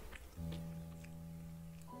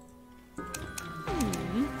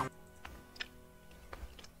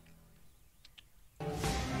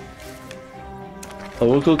 I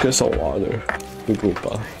will go get some water. We go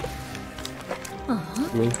by.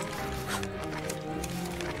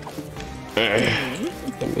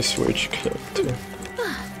 Let me switch character.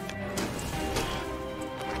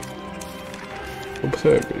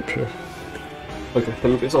 Observe here. Okay, let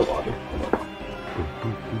me get some water.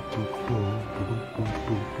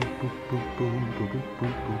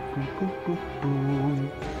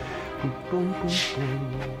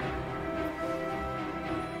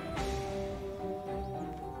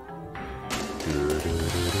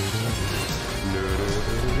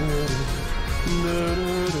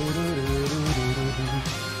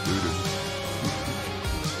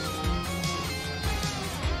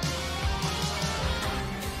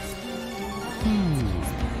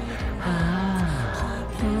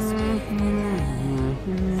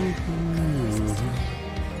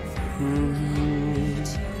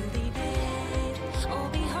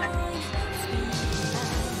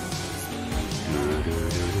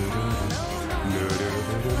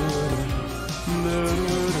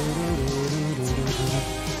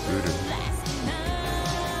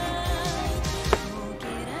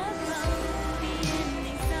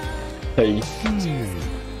 Hey.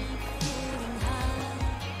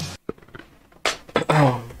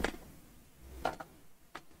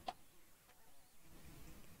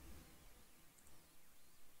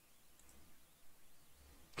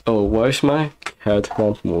 Oh, why is my head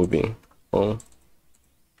not moving? Oh.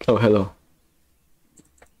 Oh, hello.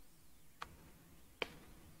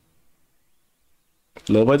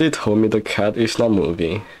 Nobody told me the cat is not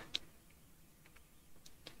moving.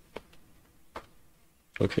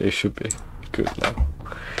 Okay, it should be good now.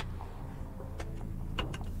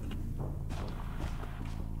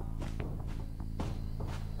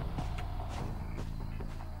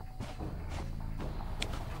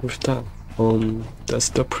 Who's that? That's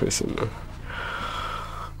the prisoner.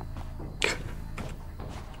 Okay.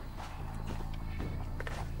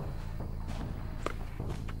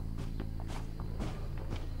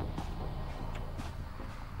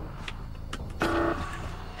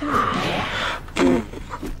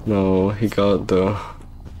 No, he got the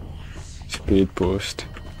speed boost.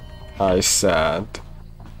 I said.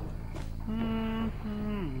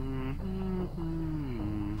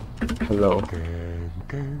 Hello.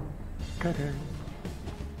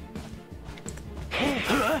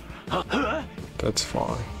 That's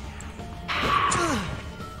fine.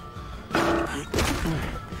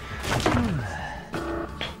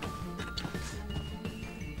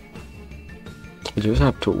 I just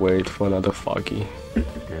have to wait for another foggy.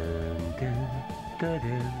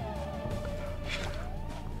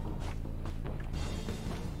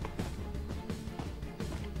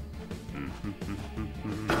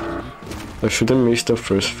 I shouldn't miss the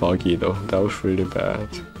first foggy though, that was really bad.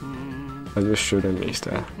 I just shouldn't miss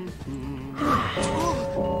that.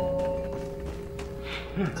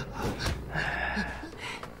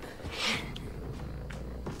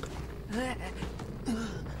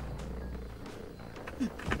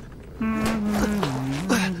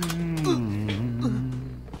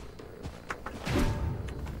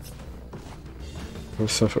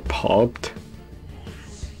 Stuff popped.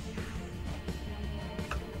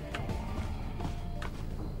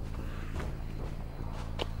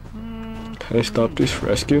 Can I stop this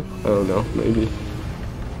rescue? Oh no, maybe.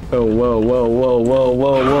 Oh whoa whoa whoa whoa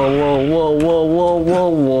whoa whoa whoa whoa whoa whoa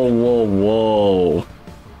whoa whoa whoa.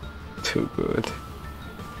 Too good.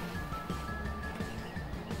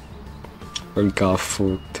 I got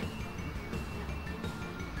food.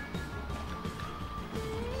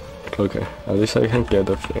 Okay, at least I can get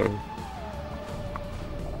the thing.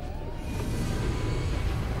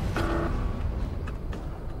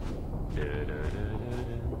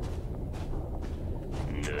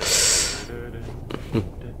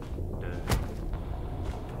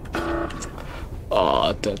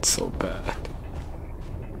 Oh, that's so bad.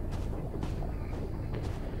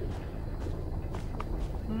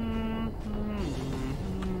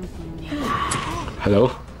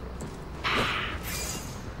 Hello?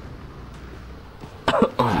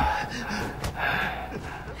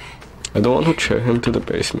 I don't want to chair him to the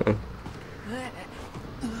basement.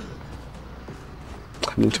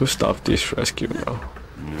 I need to stop this rescue now.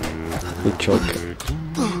 It's okay.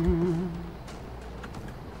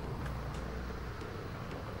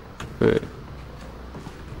 Wait.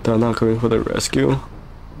 They're not going for the rescue?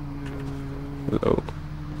 Hello?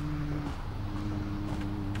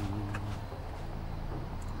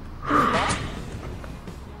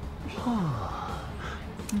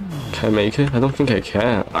 Can I make it? I don't think I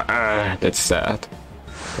can. That's sad.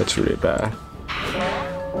 That's really bad.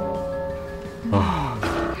 Oh.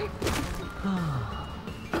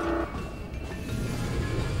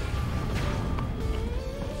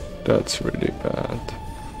 That's really bad.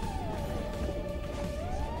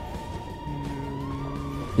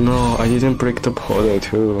 No, I didn't break the portal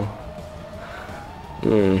too.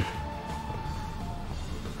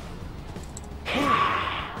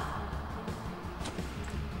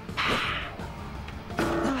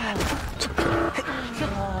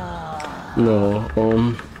 No,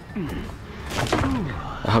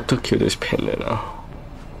 I have to kill this panda now.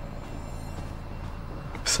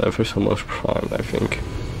 Cypher's almost primed, I think.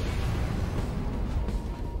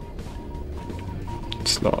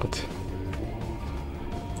 It's not.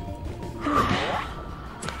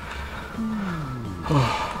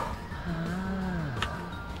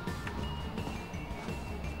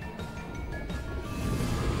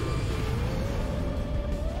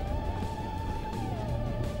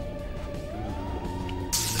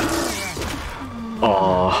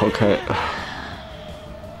 Oh, okay.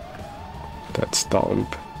 That's dumb.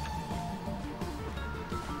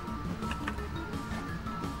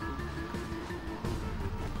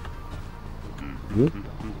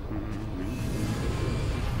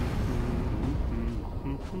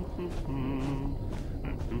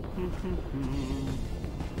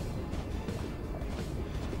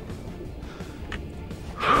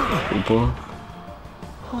 Super.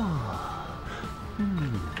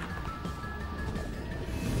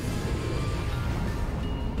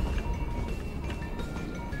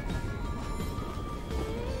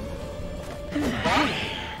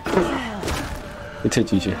 It's a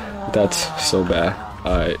GG. That's so bad.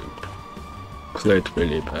 I played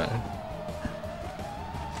really bad.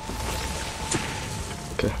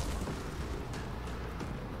 Okay.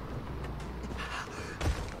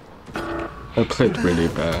 I played really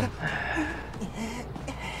bad.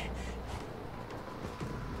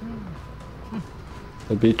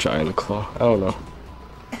 I beat Giant Claw. I don't know.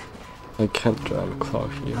 I can't Giant Claw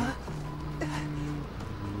here.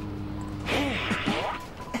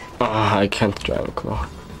 Ah, I can't Giant Claw.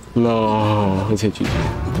 No, it's a GG.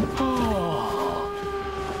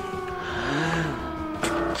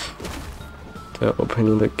 They're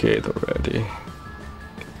opening the gate already.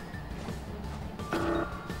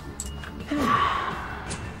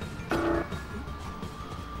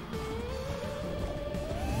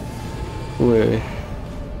 Wait.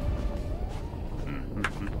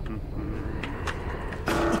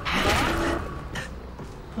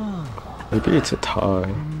 Maybe it's a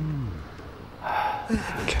tie.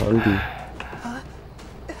 Can be.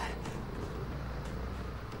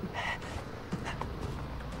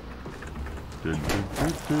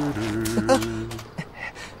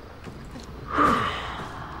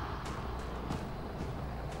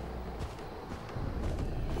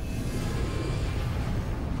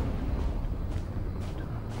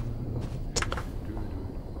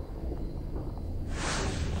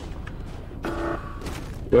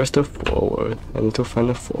 Where's the forward? I need to find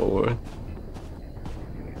the forward.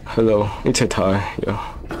 Hello, it's a tie,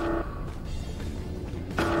 yeah.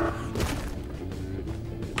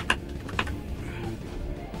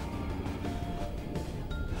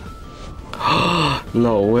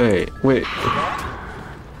 No, wait.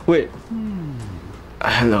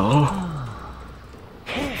 Hello?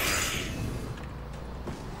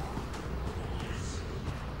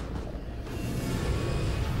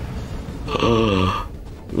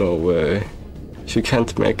 No way. She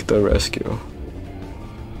can't make the rescue.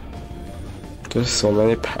 There's so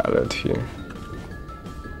many pallets here.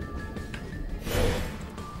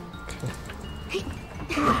 Okay.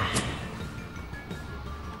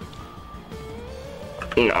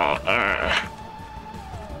 No.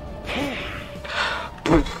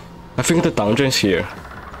 I think the dungeon's here.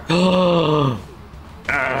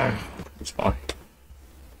 It's fine.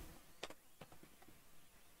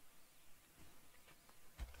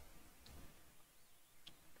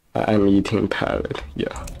 I'm eating pallet,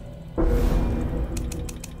 yeah.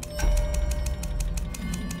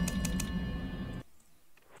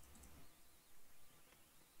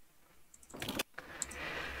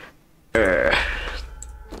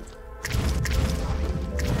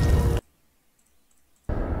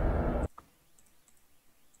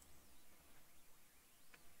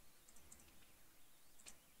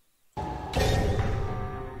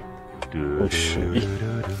 Oh shit.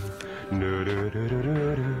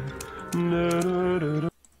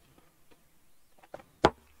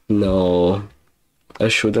 No, I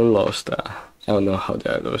shouldn't lost that. I don't know how did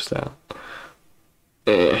I lose that.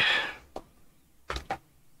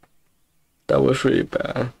 That was really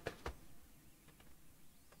bad.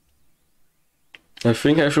 I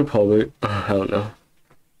think I should probably, I don't know.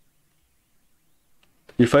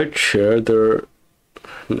 If I chair there,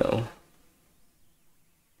 no.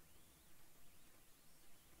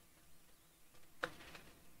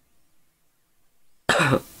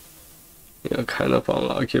 Yeah, kind of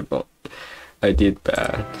unlucky, but I did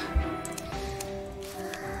bad.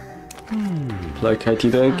 Like I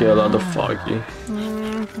didn't get a lot of foggy.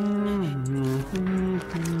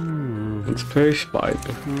 Let's play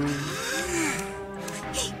spider.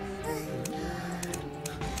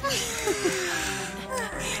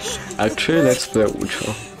 Actually, let's play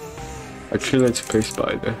Ucho. Actually, let's play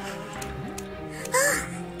spider.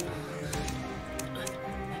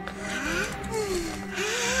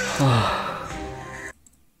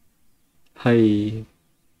 Hi.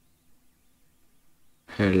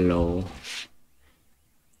 Hello.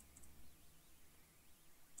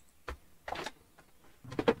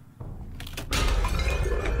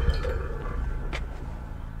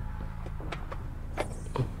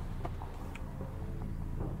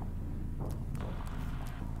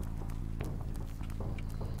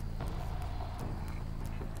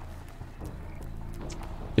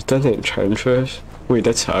 Is that an enchantress? Wait,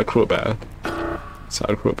 that's acrobat. It's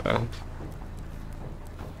acrobat.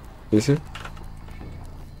 Is it?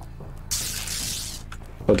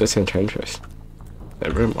 Oh, that's enchantress.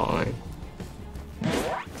 Never mind.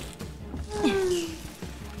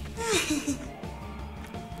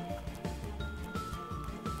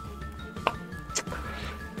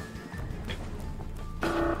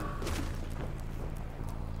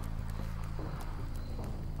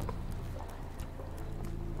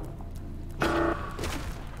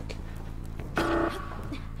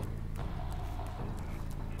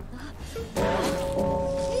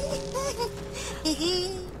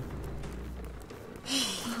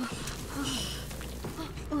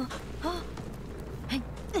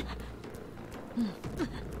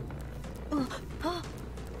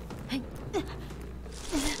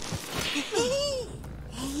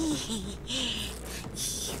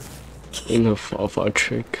 In a Fafa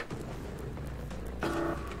trick.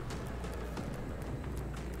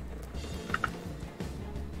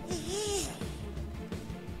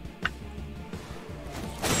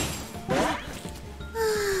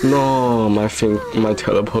 No, my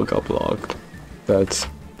teleport got blocked. That's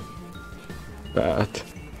bad.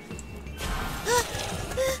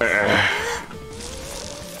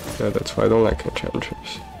 Yeah, that's why I don't like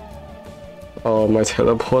enchanters. Oh, my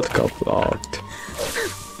teleport got blocked.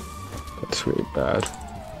 That's really bad.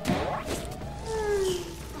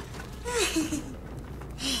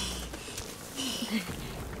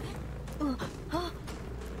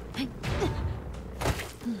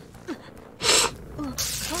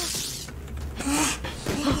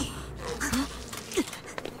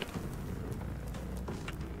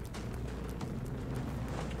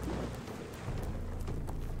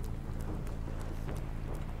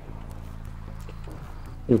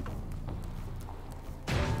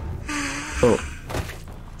 Oh.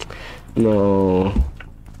 No.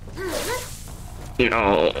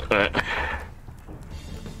 No.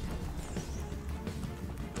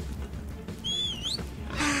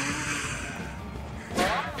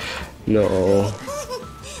 No.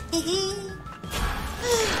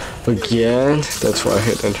 Again? That's why I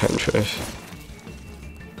hate enchantress.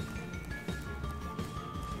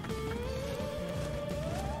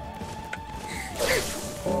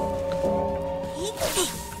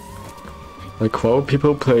 Like, why would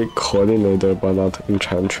people play coordinator but not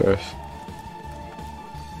enchantress?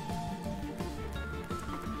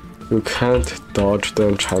 You can't dodge the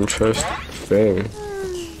enchantress thing.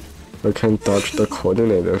 You can dodge the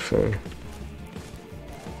coordinator thing.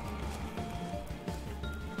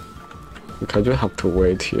 Like, I just have to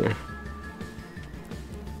wait here.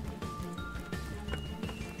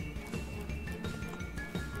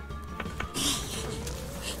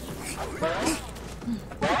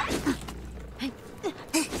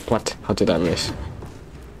 What? How did I miss?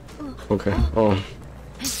 Okay. Oh.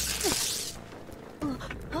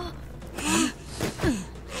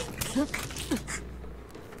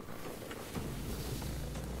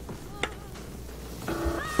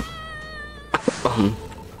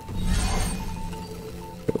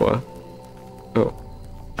 What? Oh.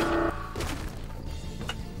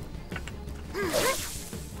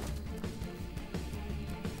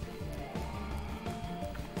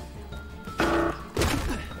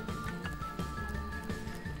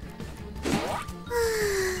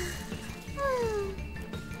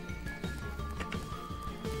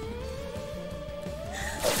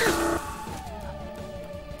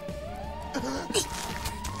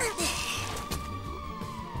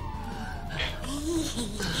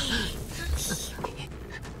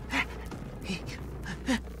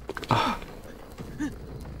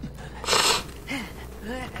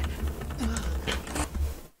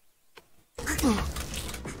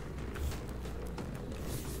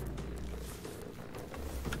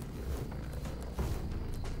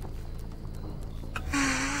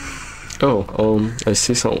 Oh, I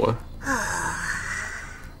see someone.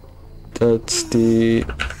 That's the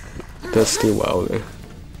Wildling.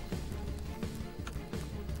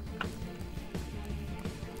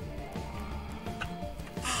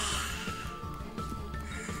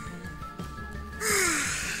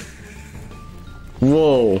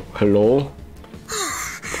 Whoa, hello?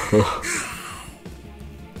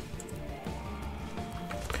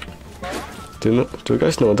 Do you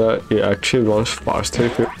guys know that it actually runs faster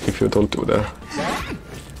if you don't do that?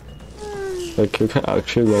 Like, you can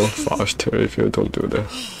actually run faster if you don't do that.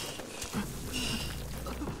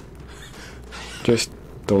 Just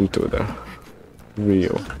don't do that.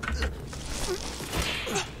 Real.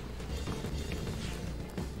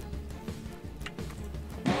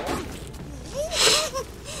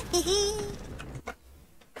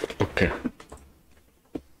 Okay.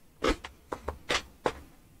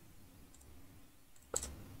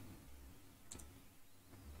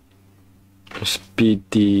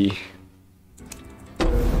 Speedy.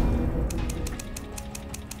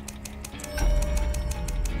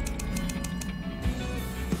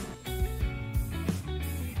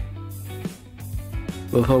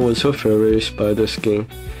 What's your favorite spider skin?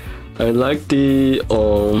 I like the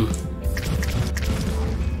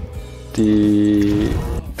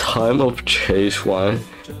time of chase one.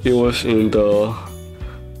 It was in the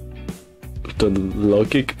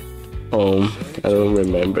logic, I don't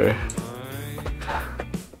remember.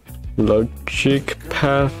 Logic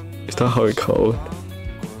path, is that how it's called?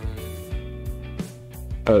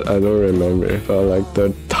 I don't remember, but I like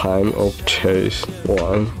the time of chase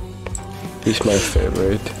one. It's my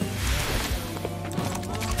favorite.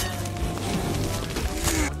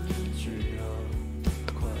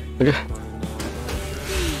 Okay.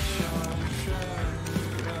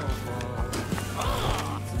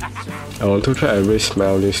 I want to try every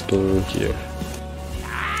smelly skin in here.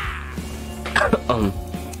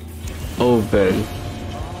 Open.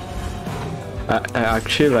 I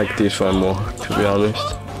actually like this one more, to be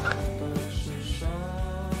honest.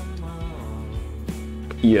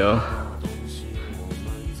 Yeah.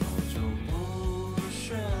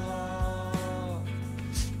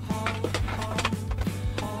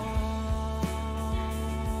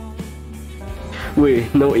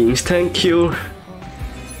 Wait, no instant kill?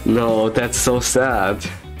 No, that's so sad.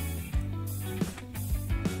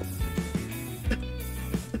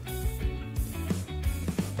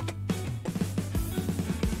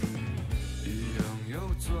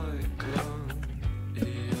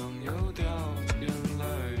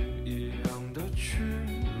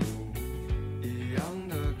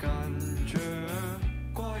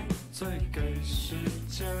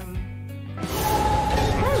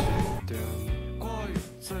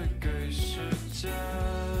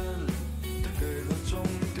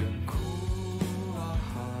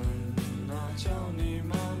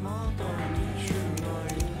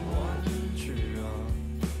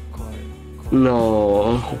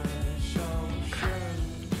 No.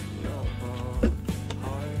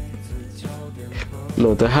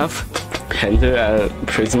 No, they have Panther and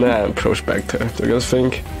Prisoner and Prospector. Do you guys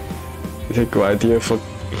think it's a good idea for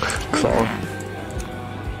Clown?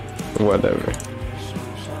 Whatever.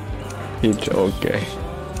 It's okay.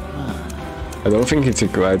 I don't think it's a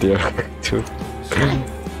good idea to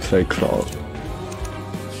play Clown.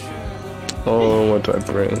 Oh, what do I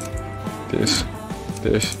bring? This.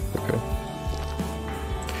 Okay.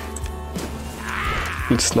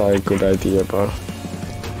 It's not a good idea, but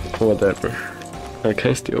whatever. I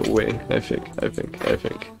can still win, I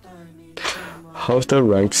think. How's the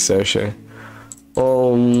ranked session?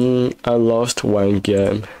 I lost one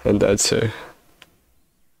game, and that's it.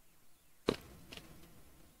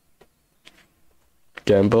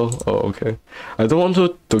 Gamble? Oh, okay. I don't want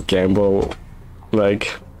to gamble,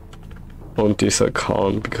 like, on this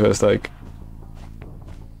account, because, like,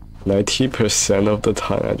 90% of the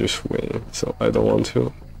time I just win, so I don't want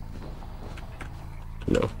to.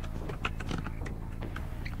 No.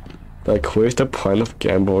 Like, where's the point of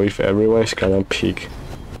gamble if everyone's gonna pick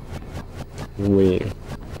win?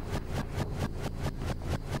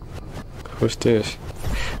 Who's this?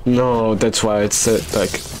 No, that's why it's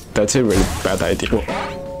like, that's a really bad idea.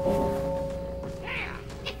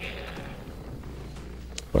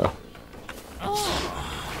 Well.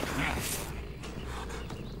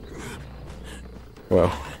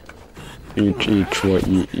 Well, each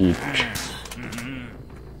one, each.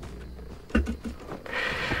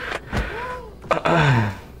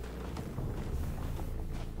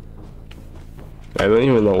 I don't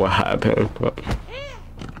even know what happened, but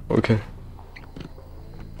okay.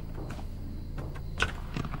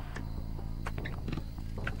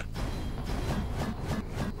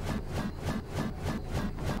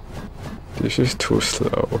 This is too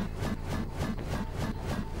slow.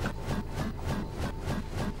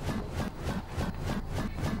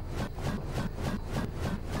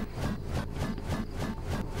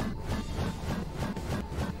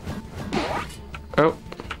 Oh.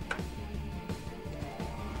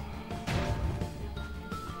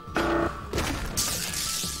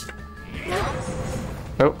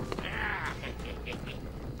 Oh.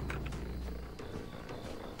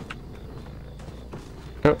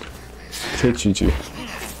 Oh. Say GG.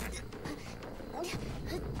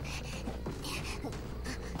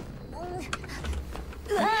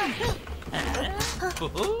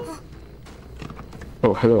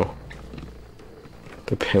 Oh, hello.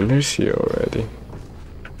 The penner's here already.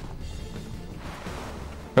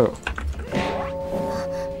 Oh.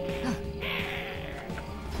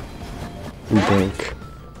 Bank.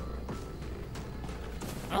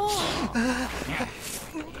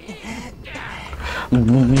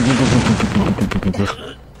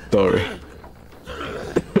 Sorry.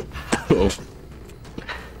 Oh.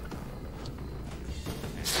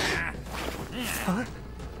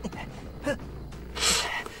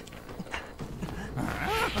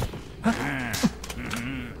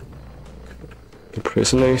 The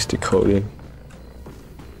prisoner is decoding.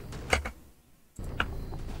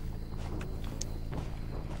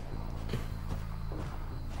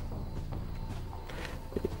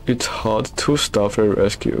 It's hard to stop a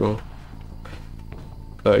rescue,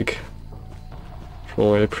 like,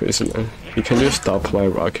 from a prisoner. You can just stop my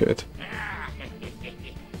rocket.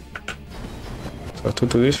 So I have to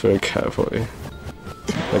do this very carefully,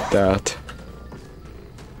 like that.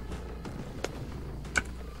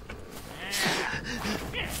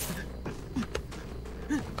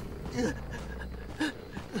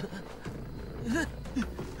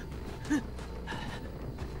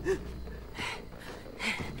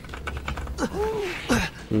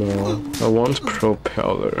 No, I want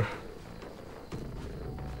propeller.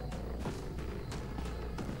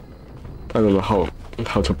 I don't know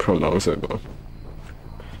how to pronounce it, but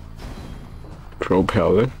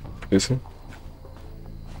propeller, is it?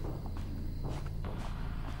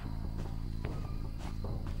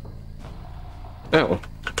 Oh.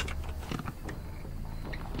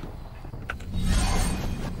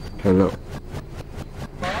 Hello.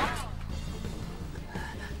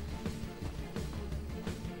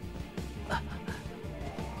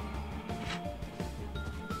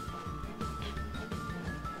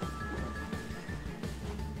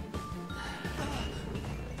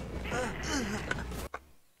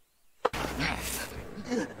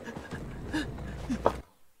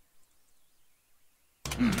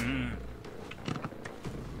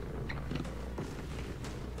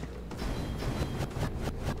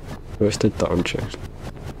 Where's the dungeon?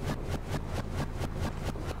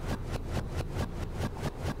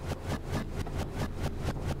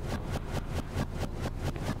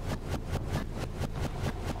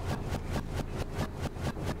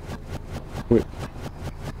 Wait.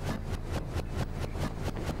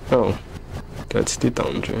 Oh, that's the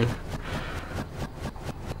dungeon.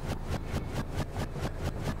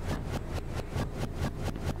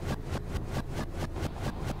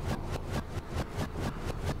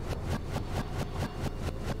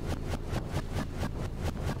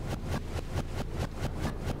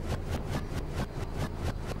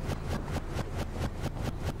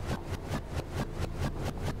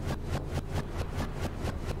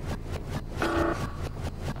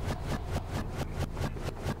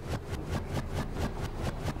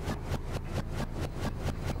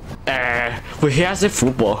 Wait, he has a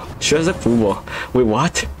football. She has a football. Wait,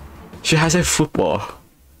 what? She has a football.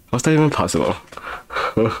 How's that even possible?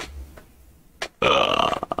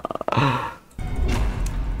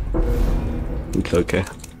 It's okay.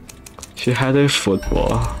 She had a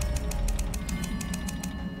football.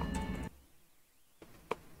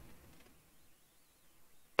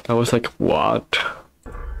 I was like, what?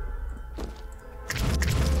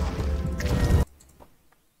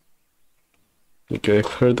 You gave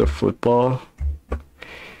her the football.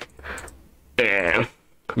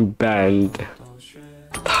 Banned.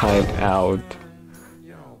 Time out.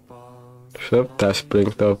 Shut that's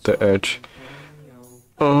blinked off the edge.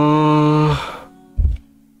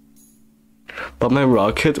 But my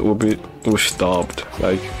rocket will stopped.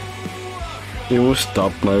 Like, it will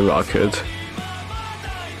stop my rocket.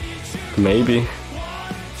 Maybe.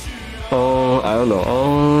 Oh, I don't know.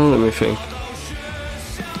 Oh, let me think.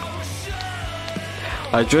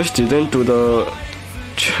 I just didn't do the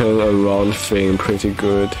turn around thing pretty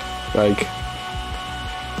good. Like,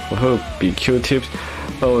 oh, BQ tips.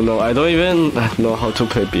 Oh no, I don't even know how to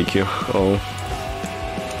play BQ. Oh.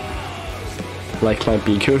 Like my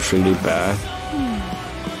BQ is really bad.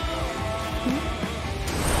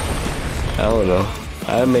 I don't know.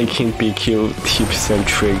 I'm making BQ tips and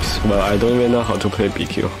tricks. Well, I don't even know how to play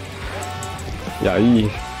BQ. 亚裔。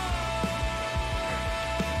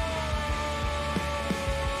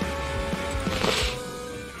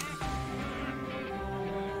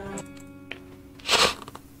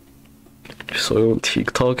所以用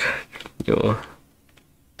TikTok 有。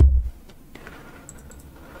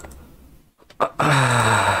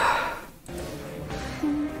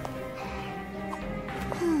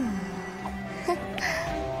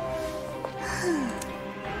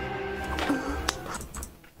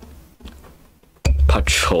怕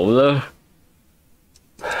丑了。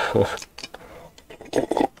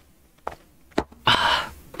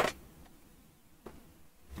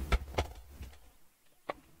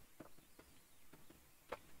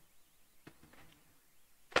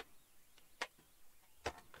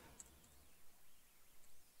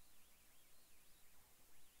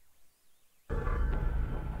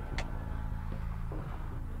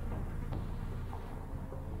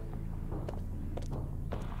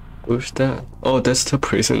Who's that? Oh, that's the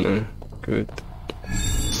prisoner. Good.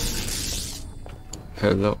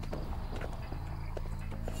 Hello.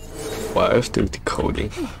 Why are you still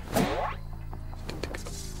decoding?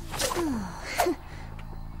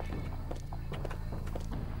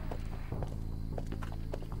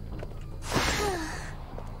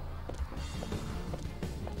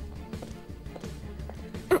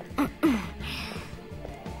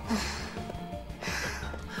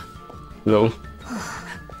 Hello.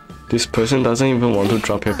 This person doesn't even want to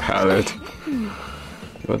drop a pallet.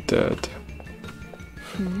 You're dead.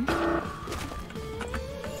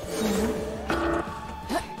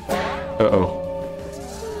 Uh-oh.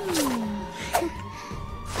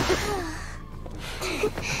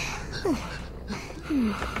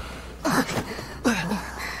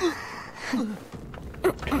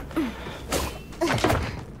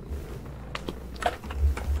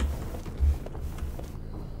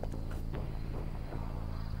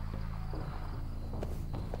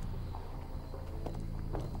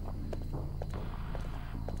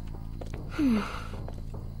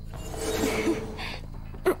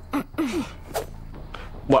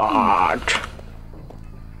 What?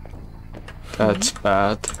 That's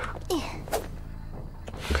bad.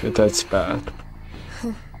 Okay, that's bad.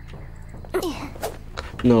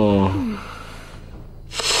 No.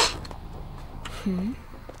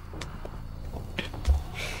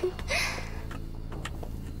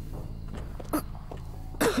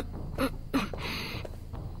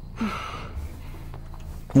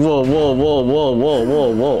 Whoa, whoa, whoa, whoa, whoa,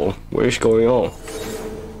 whoa, whoa. What is going on?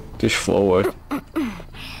 This forward.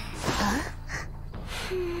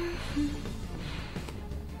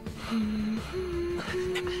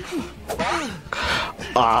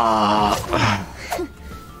 Ah!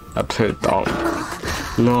 I played dumb.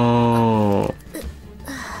 No.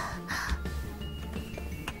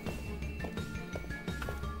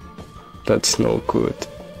 That's no good.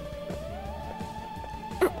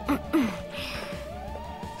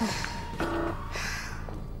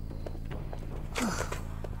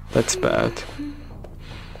 That's bad.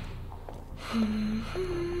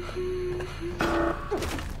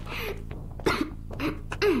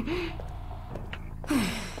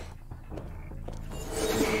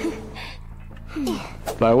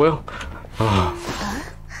 I will. Oh.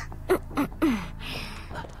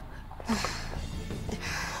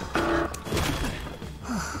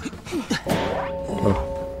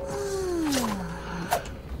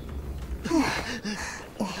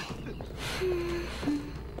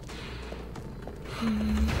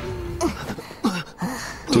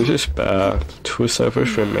 This is bad. 2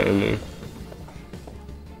 servers remaining.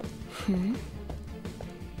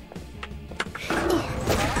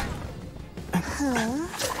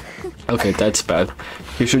 Okay, that's bad.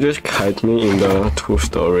 He should just kite me in the 2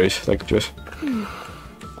 stories, like just...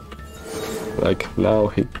 Like, now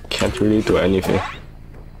he can't really do anything.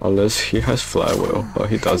 Unless he has flywheel, but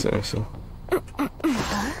he doesn't, so...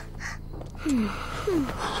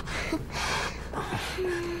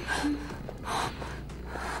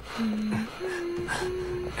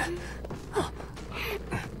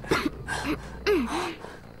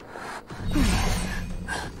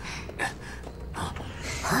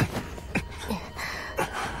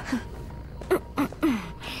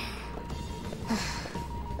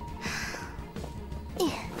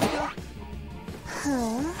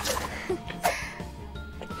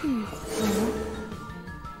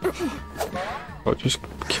 I'll just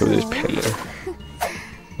kill this pinner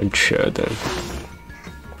and share them.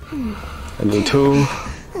 I need to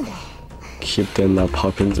keep them not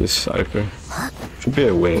popping this cipher. Should be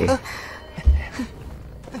a win.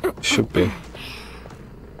 Should be.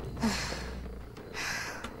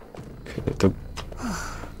 Okay,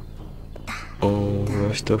 oh,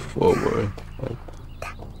 where's the forward?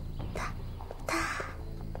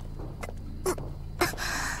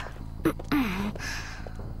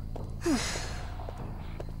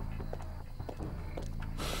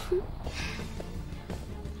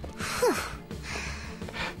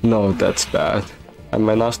 No, that's bad. I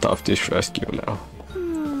might not stop this rescue now.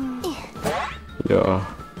 Yeah.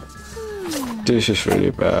 This is really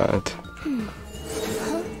bad.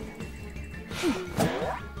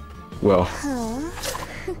 Well.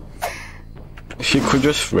 He could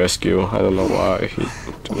just rescue. I don't know why he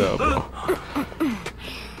would do that, but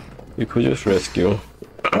he could just rescue.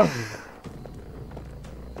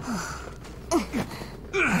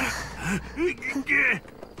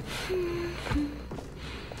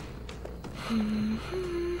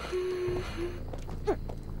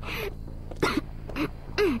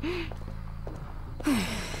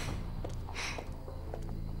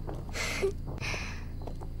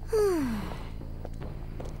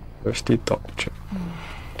 Where's the doctor?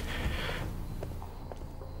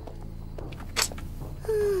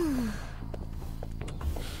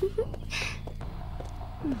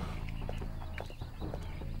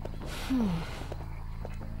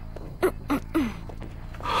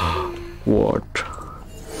 What?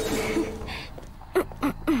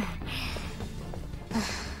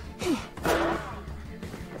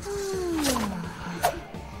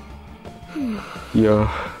 Yeah,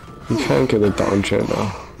 you can't get a down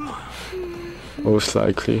channel. Most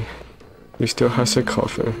likely. He still has a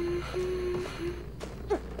coffin.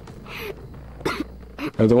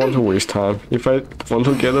 I don't want to waste time. If I want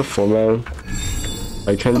to get a 4-man,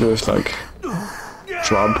 I can just like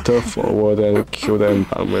drop the forward and kill the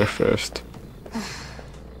embalmer first.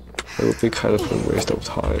 It would be kind of a waste of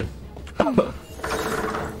time.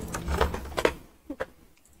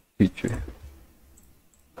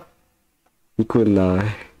 Good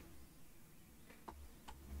night.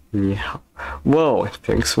 你好 Whoa,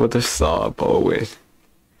 thanks for the sub, Owen.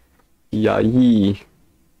 Yay.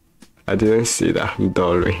 I didn't see that, I'm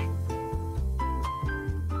sorry.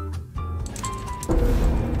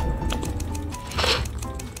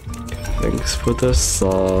 Thanks for the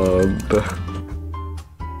sub.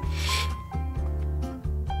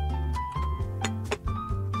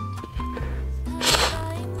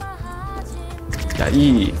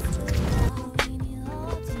 Yay.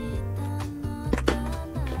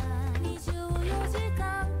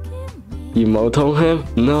 Emote on him?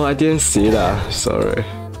 No, I didn't see that. Sorry.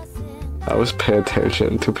 I was paying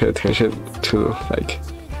attention to like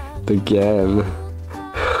the game.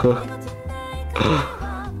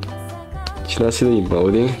 Did you not see the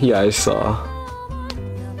emoting? Yeah, I saw.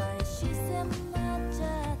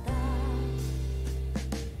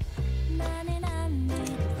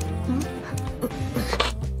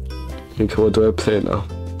 Okay, what do I play now?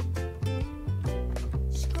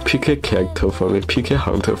 Pick a character for me, pick a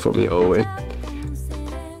hunter for me, Owen.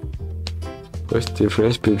 What's the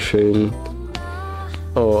difference between...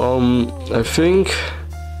 Oh, I think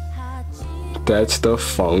that's the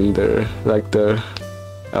founder, like the,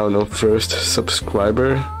 I don't know, first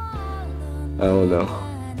subscriber? I don't know.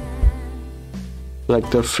 Like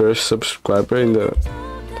the first subscriber in the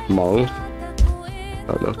month? I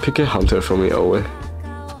don't know, pick a hunter for me, Owen.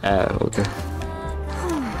 Ah, okay.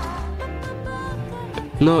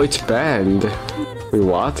 No, it's banned. Wait,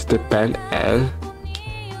 what? The ban Anne?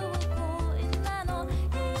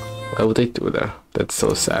 Why would they do that? That's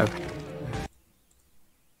so sad.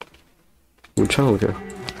 Which one? Okay.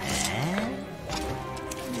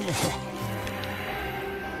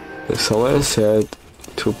 Someone said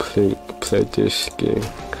to play this game.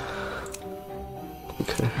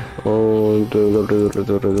 Okay. Oh,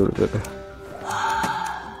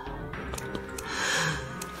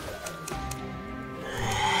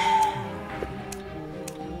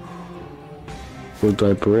 what do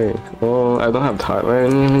I bring? Oh, I don't have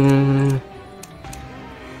time.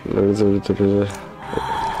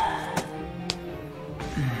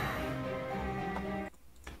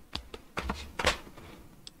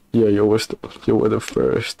 Yeah, you were the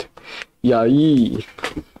first. Yay!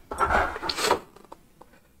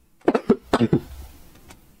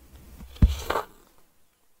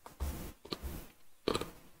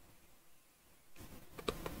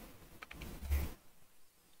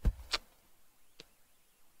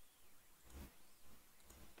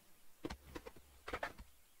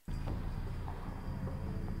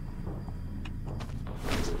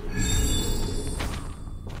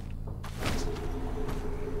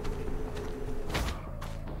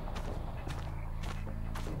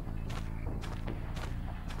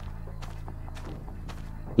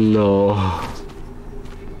 No,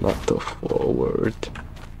 not the forward.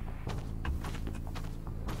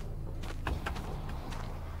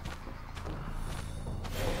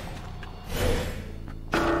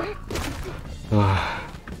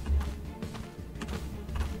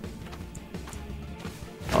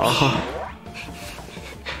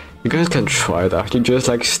 You guys can try that. You just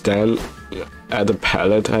like stand at the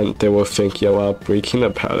pallet and they will think you are breaking the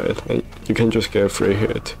pallet and you can just get a free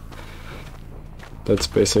hit. That's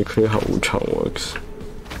basically how Wuchang works.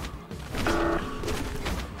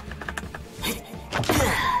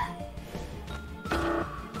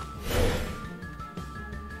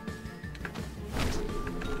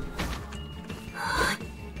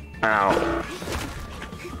 Ow.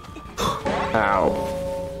 Ow.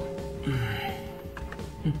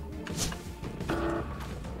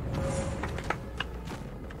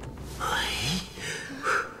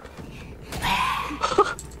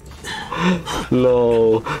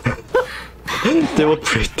 No. They were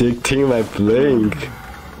predicting my blink.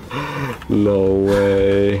 No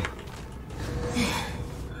way.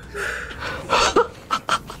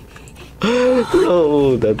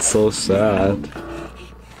 No, that's so sad.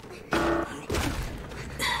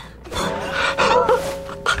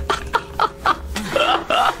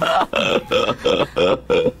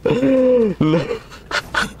 No.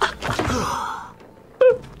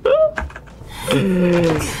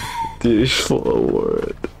 Dish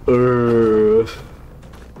forward.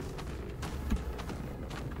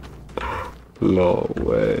 No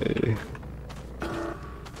way.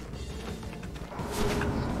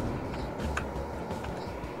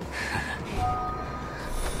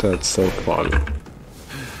 That's so fun.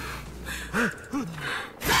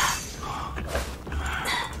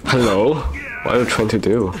 Hello? What are you trying to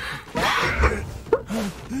do?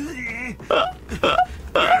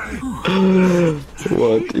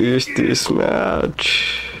 What is this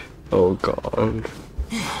match? Oh god.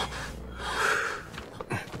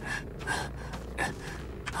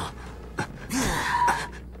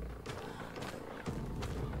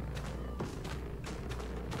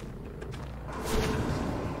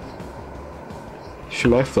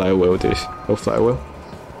 Should I flywheel this? No flywheel?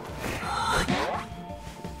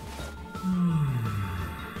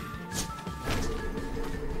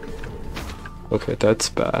 Okay, that's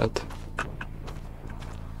bad.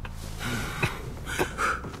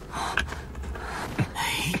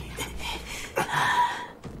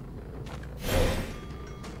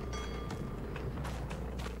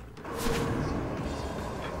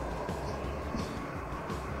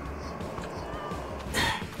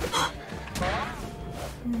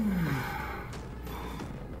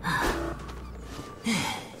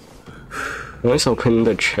 Let's open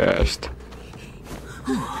the chest.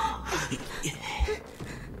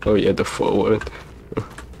 Oh yeah, the forward.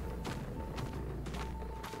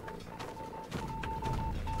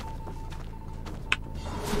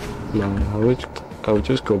 Nah, I would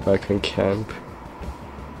just go back and camp.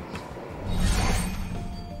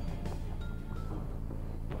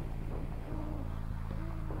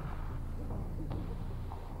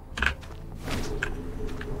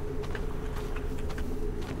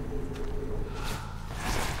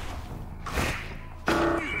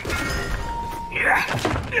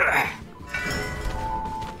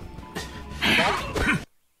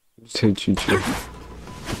 Say GG.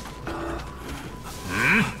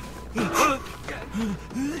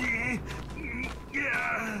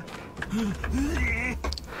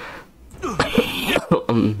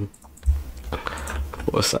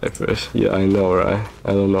 Poor Cyphers. Yeah, I know, right?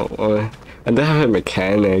 I don't know why. And they have a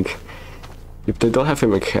mechanic. If they don't have a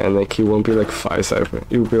mechanic, it won't be like 5 Cyphers.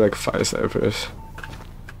 It will be like 5 Cyphers.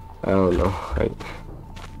 I don't know.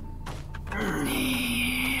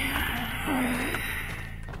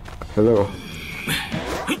 Hello.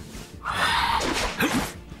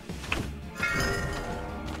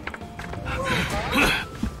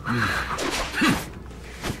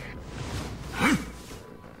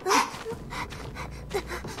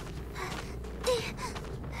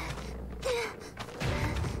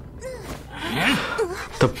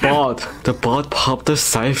 The bot popped the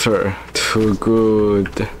Cypher. Too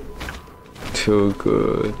good. Too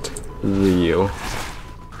good. Real.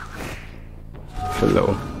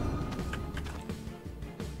 Hello.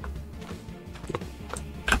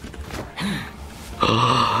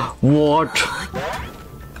 What?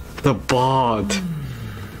 The bot.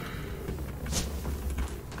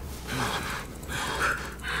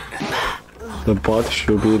 The bot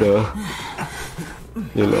should be the,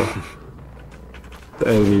 you know, the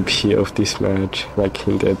MVP of this match, like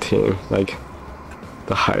in their team, like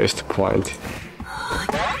the highest point.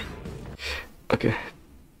 Okay.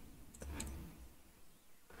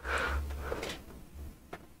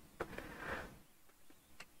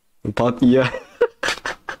 But yeah.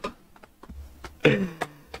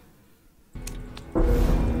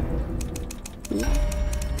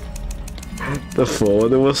 The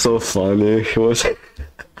forward was so funny. He was.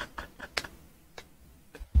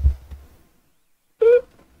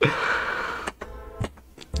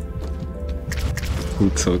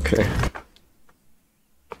 It's okay.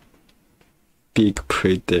 Big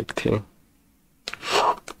predicting.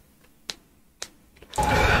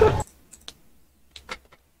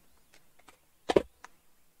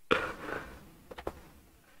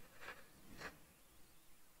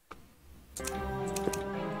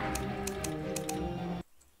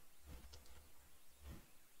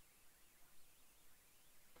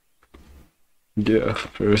 Yeah,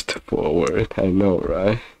 first forward, I know,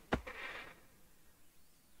 right?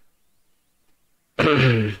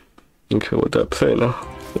 Okay, what did I play now?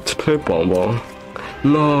 Let's play Bonbon.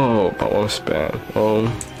 No, Bonbon's bad.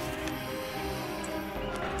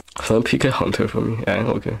 Some PK Hunter for me. Yeah,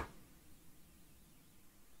 okay.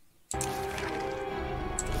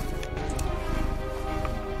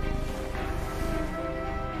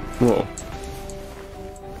 Whoa.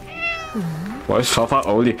 Why is Fafa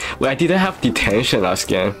only? Wait, I didn't have detention last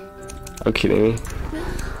game. Are you kidding me?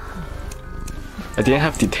 I didn't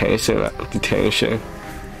have detention.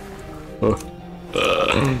 Oh.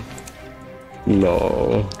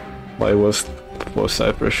 No. Why was for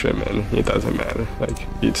Cypher Shaman? It doesn't matter. Like,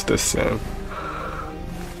 it's the same.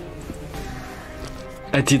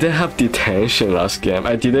 I didn't have detention last game.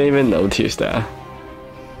 I didn't even notice that.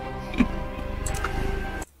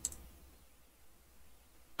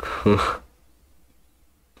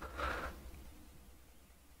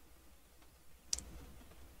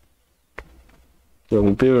 It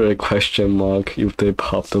would be a question mark if they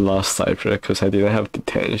popped the last Cypher because I didn't have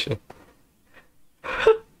detention.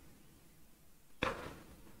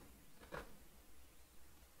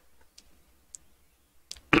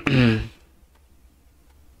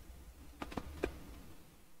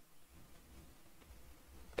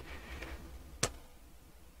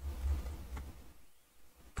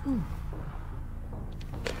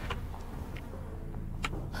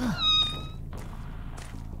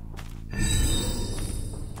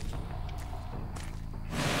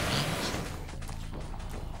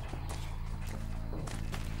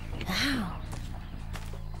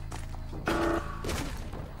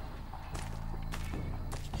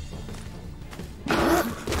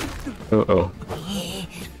 Uh-oh.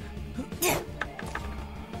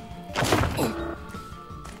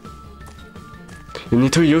 You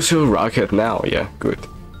need to use your rocket now, yeah, good.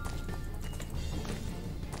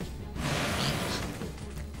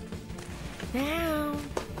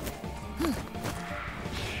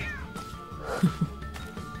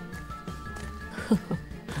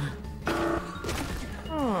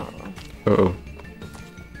 Uh-oh.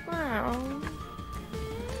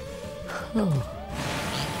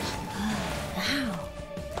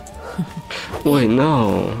 Wait,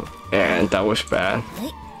 no. And that was bad.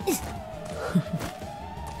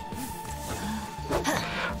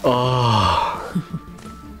 Oh.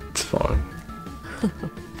 It's fine.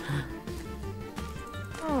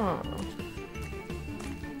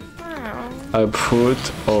 I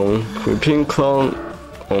put on Whipping Clone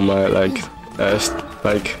on my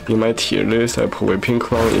in my tier list. I put Whipping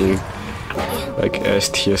Clone in like S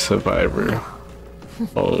tier survivor.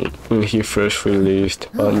 When he first released,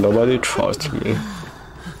 but nobody trusts me.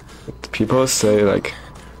 People say like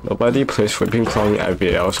nobody plays Whipping Clone in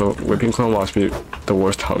IVL, so Whipping Clone must be the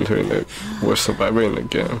worst hunter in the worst survivor in the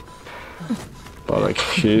game. But like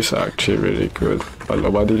he's actually really good, but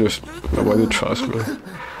nobody trusts me.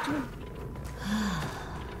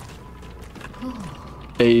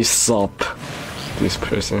 Aesop, this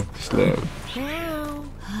person's name.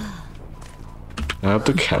 I have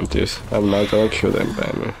to camp this. I'm not gonna kill them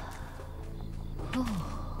banner.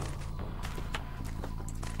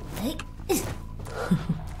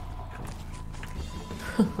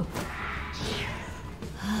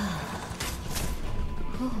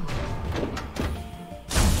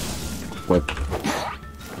 What?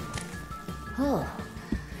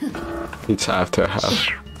 It's after half.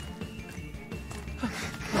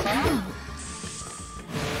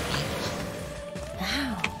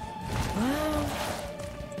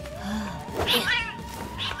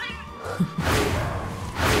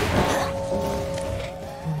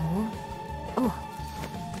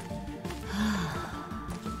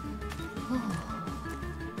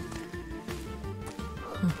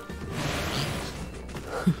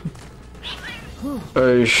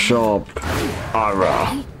 A shop.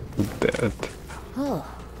 Ara. Dead.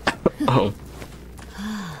 Oh.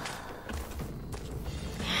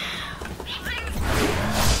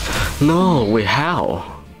 No, wait, how?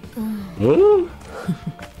 Hmm?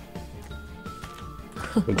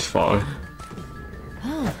 It's fine.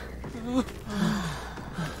 No.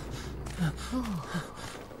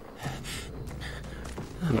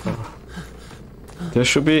 There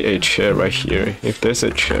should be a chair right here. If there's a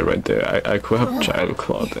chair right there, I could have giant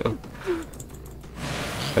claw then.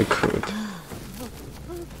 I could.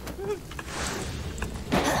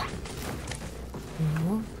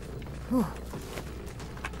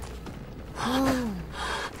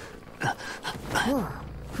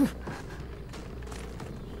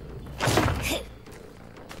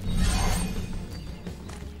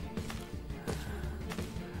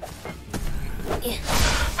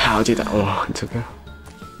 How did I? Oh, it's okay.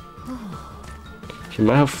 He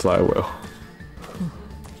might have flywheel.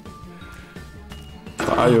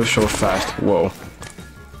 Why are you so fast? Whoa.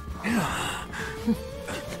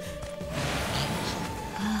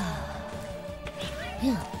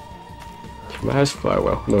 He might have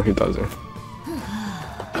flywheel. No, he doesn't.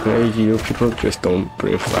 Maybe you people just don't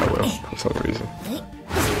bring flywheel for some reason.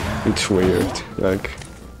 It's weird. Like,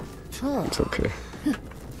 it's okay.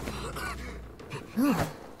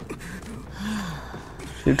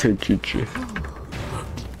 You take GG.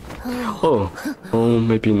 Oh,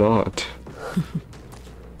 maybe not.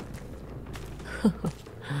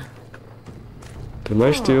 They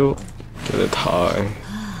might still get a tie.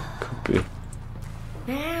 Could be.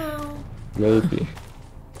 Maybe.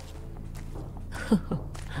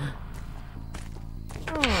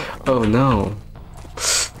 Oh no.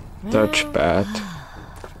 That's bad.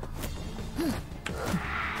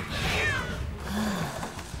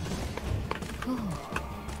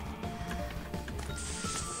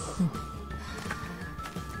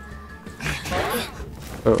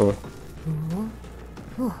 Uh-oh.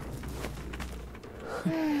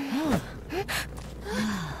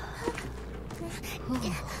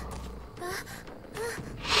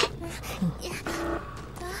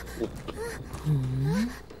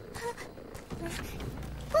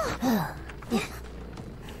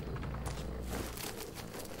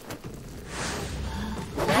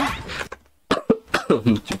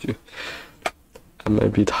 GG. I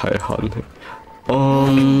might be TIE Hunter.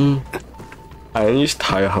 I use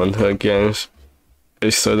TIE Hunter against a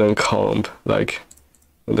certain comp. Like,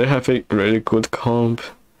 when they have a really good comp,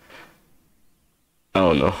 I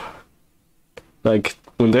don't know. Like,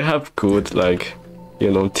 when they have good, like,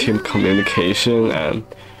 you know, team communication and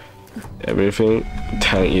everything,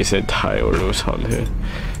 Tang is a TIE or loose hunter.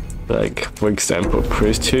 Like, for example,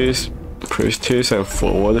 Priestess and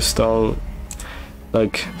Forward Stone.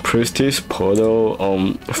 Like, Priestess Portal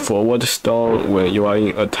Forward Stone when you are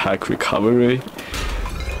in attack recovery.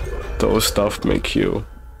 Those stuff make you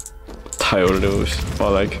tie or lose.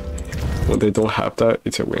 But like, when they don't have that,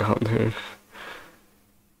 it's a win hunter.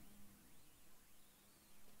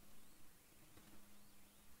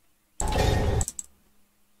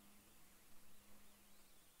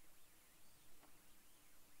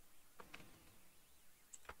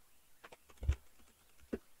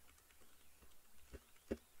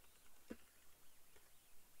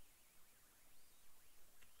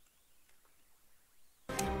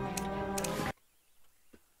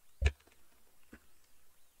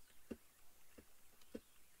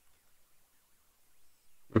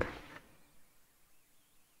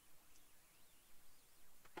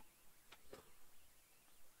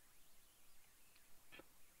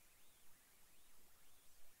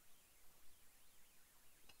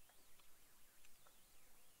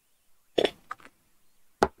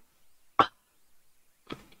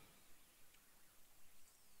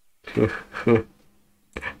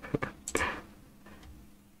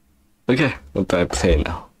 Okay, what do I play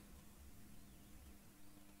now?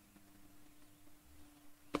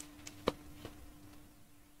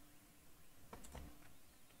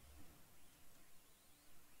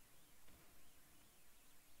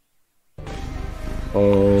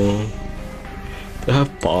 They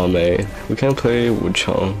have Barmaid. We can play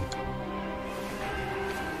Wuchang.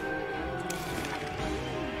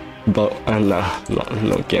 But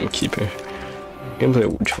no Gamekeeper. We can play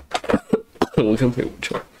Wuchang. We can play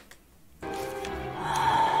Wuchang.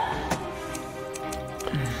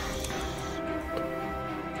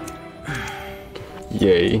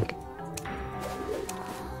 Yay.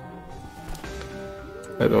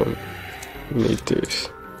 I don't need this.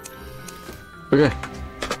 Okay,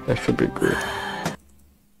 that should be good.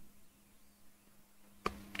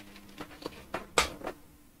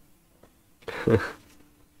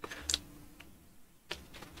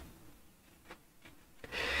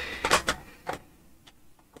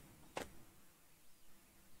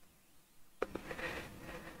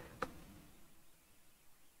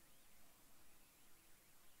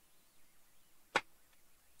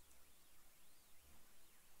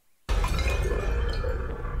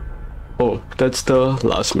 that's the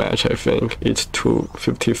last match, I think. It's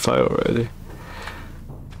 2:55 already.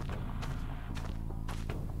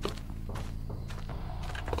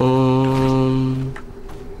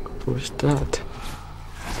 Who's that?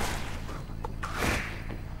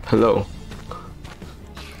 Hello.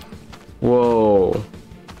 Whoa.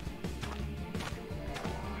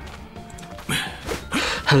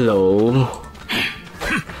 Hello.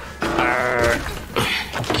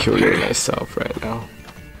 I'm killing myself right now.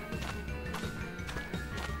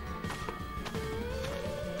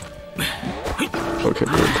 Okay,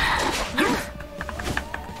 good.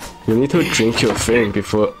 You need to drink your thing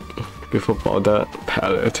before ball that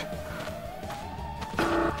pallet.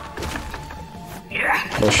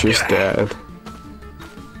 Oh, she's dead.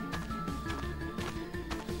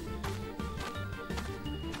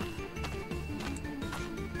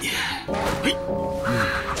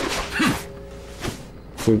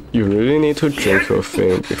 You really need to drink your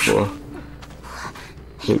thing before,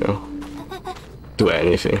 you know, do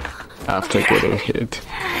anything after getting hit.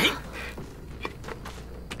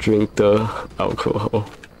 Drink the alcohol.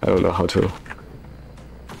 I don't know how to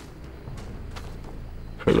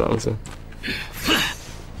pronounce it.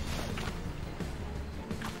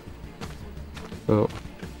 Oh.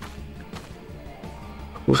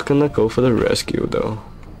 Who's gonna go for the rescue though?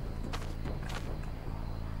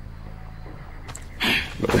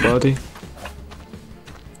 Nobody?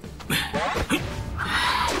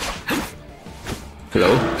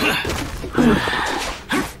 Hello?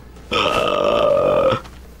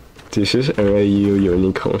 This is NAU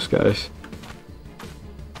unicorns, guys.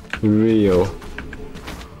 Real.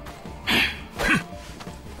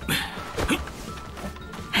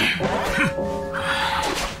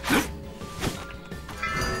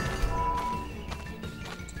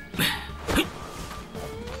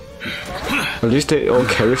 At least they all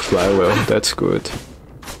carry flywheel, that's good.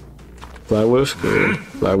 Flywheel's good.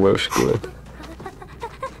 Flywheel's good.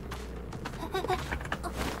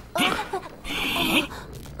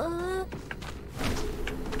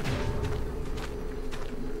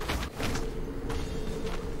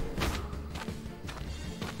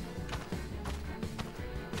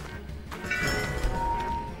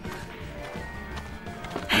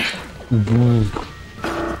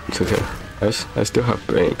 It's okay. I still have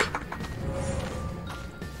break.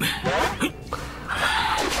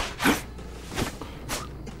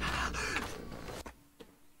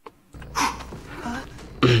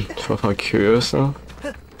 So kill yourself.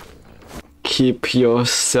 Keep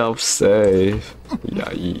yourself safe.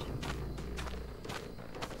 Yay.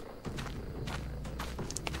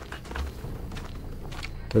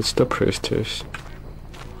 That's the priestess.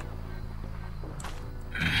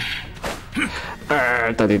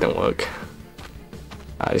 That didn't work.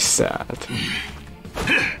 I sad.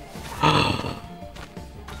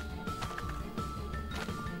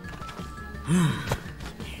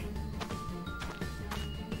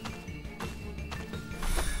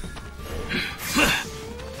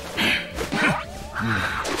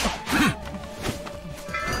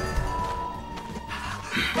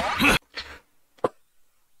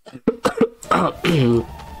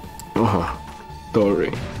 Oh,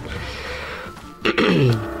 Dory.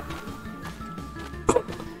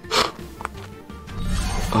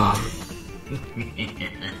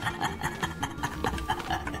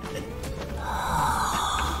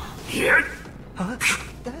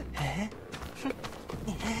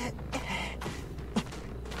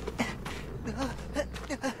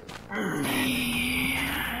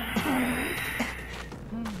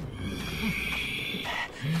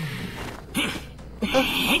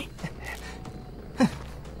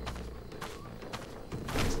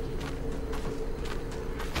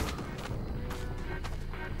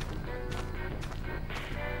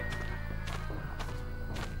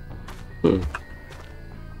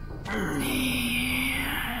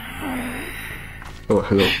 Oh,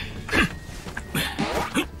 hello.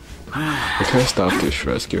 I can't stop this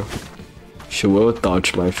rescue. She will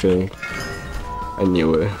dodge my thing. I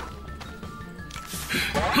knew it.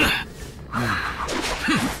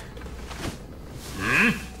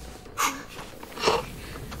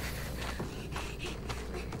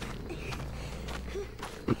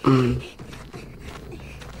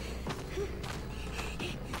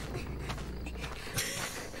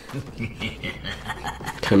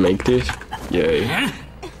 Can I make this? Yay.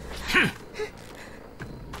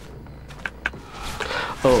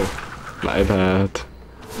 Oh, my bad.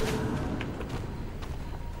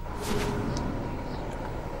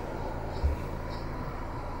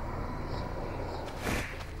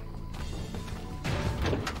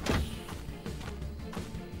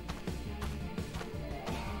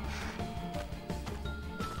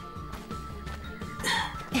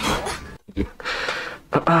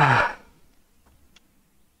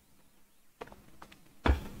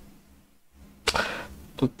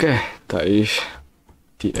 Okay, that is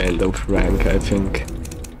the end of rank, I think.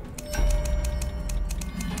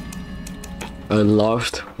 I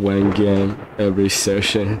lost one game every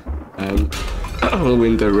session and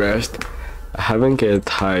win the rest. I haven't get a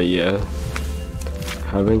tie yet.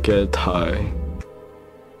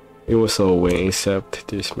 It was a win except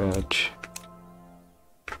this match.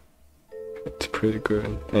 It's pretty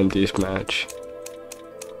good. And this match.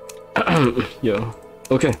 Yo.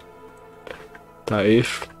 Okay. That is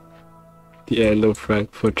the end of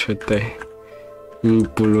rank for today.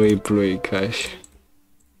 Blue, guys.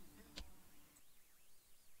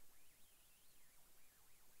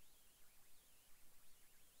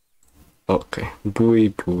 Okay, blue.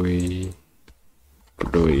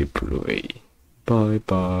 Bye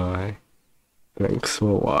bye. Thanks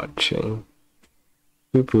for watching.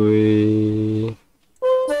 Bye.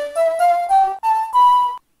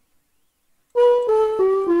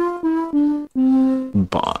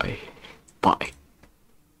 Bye.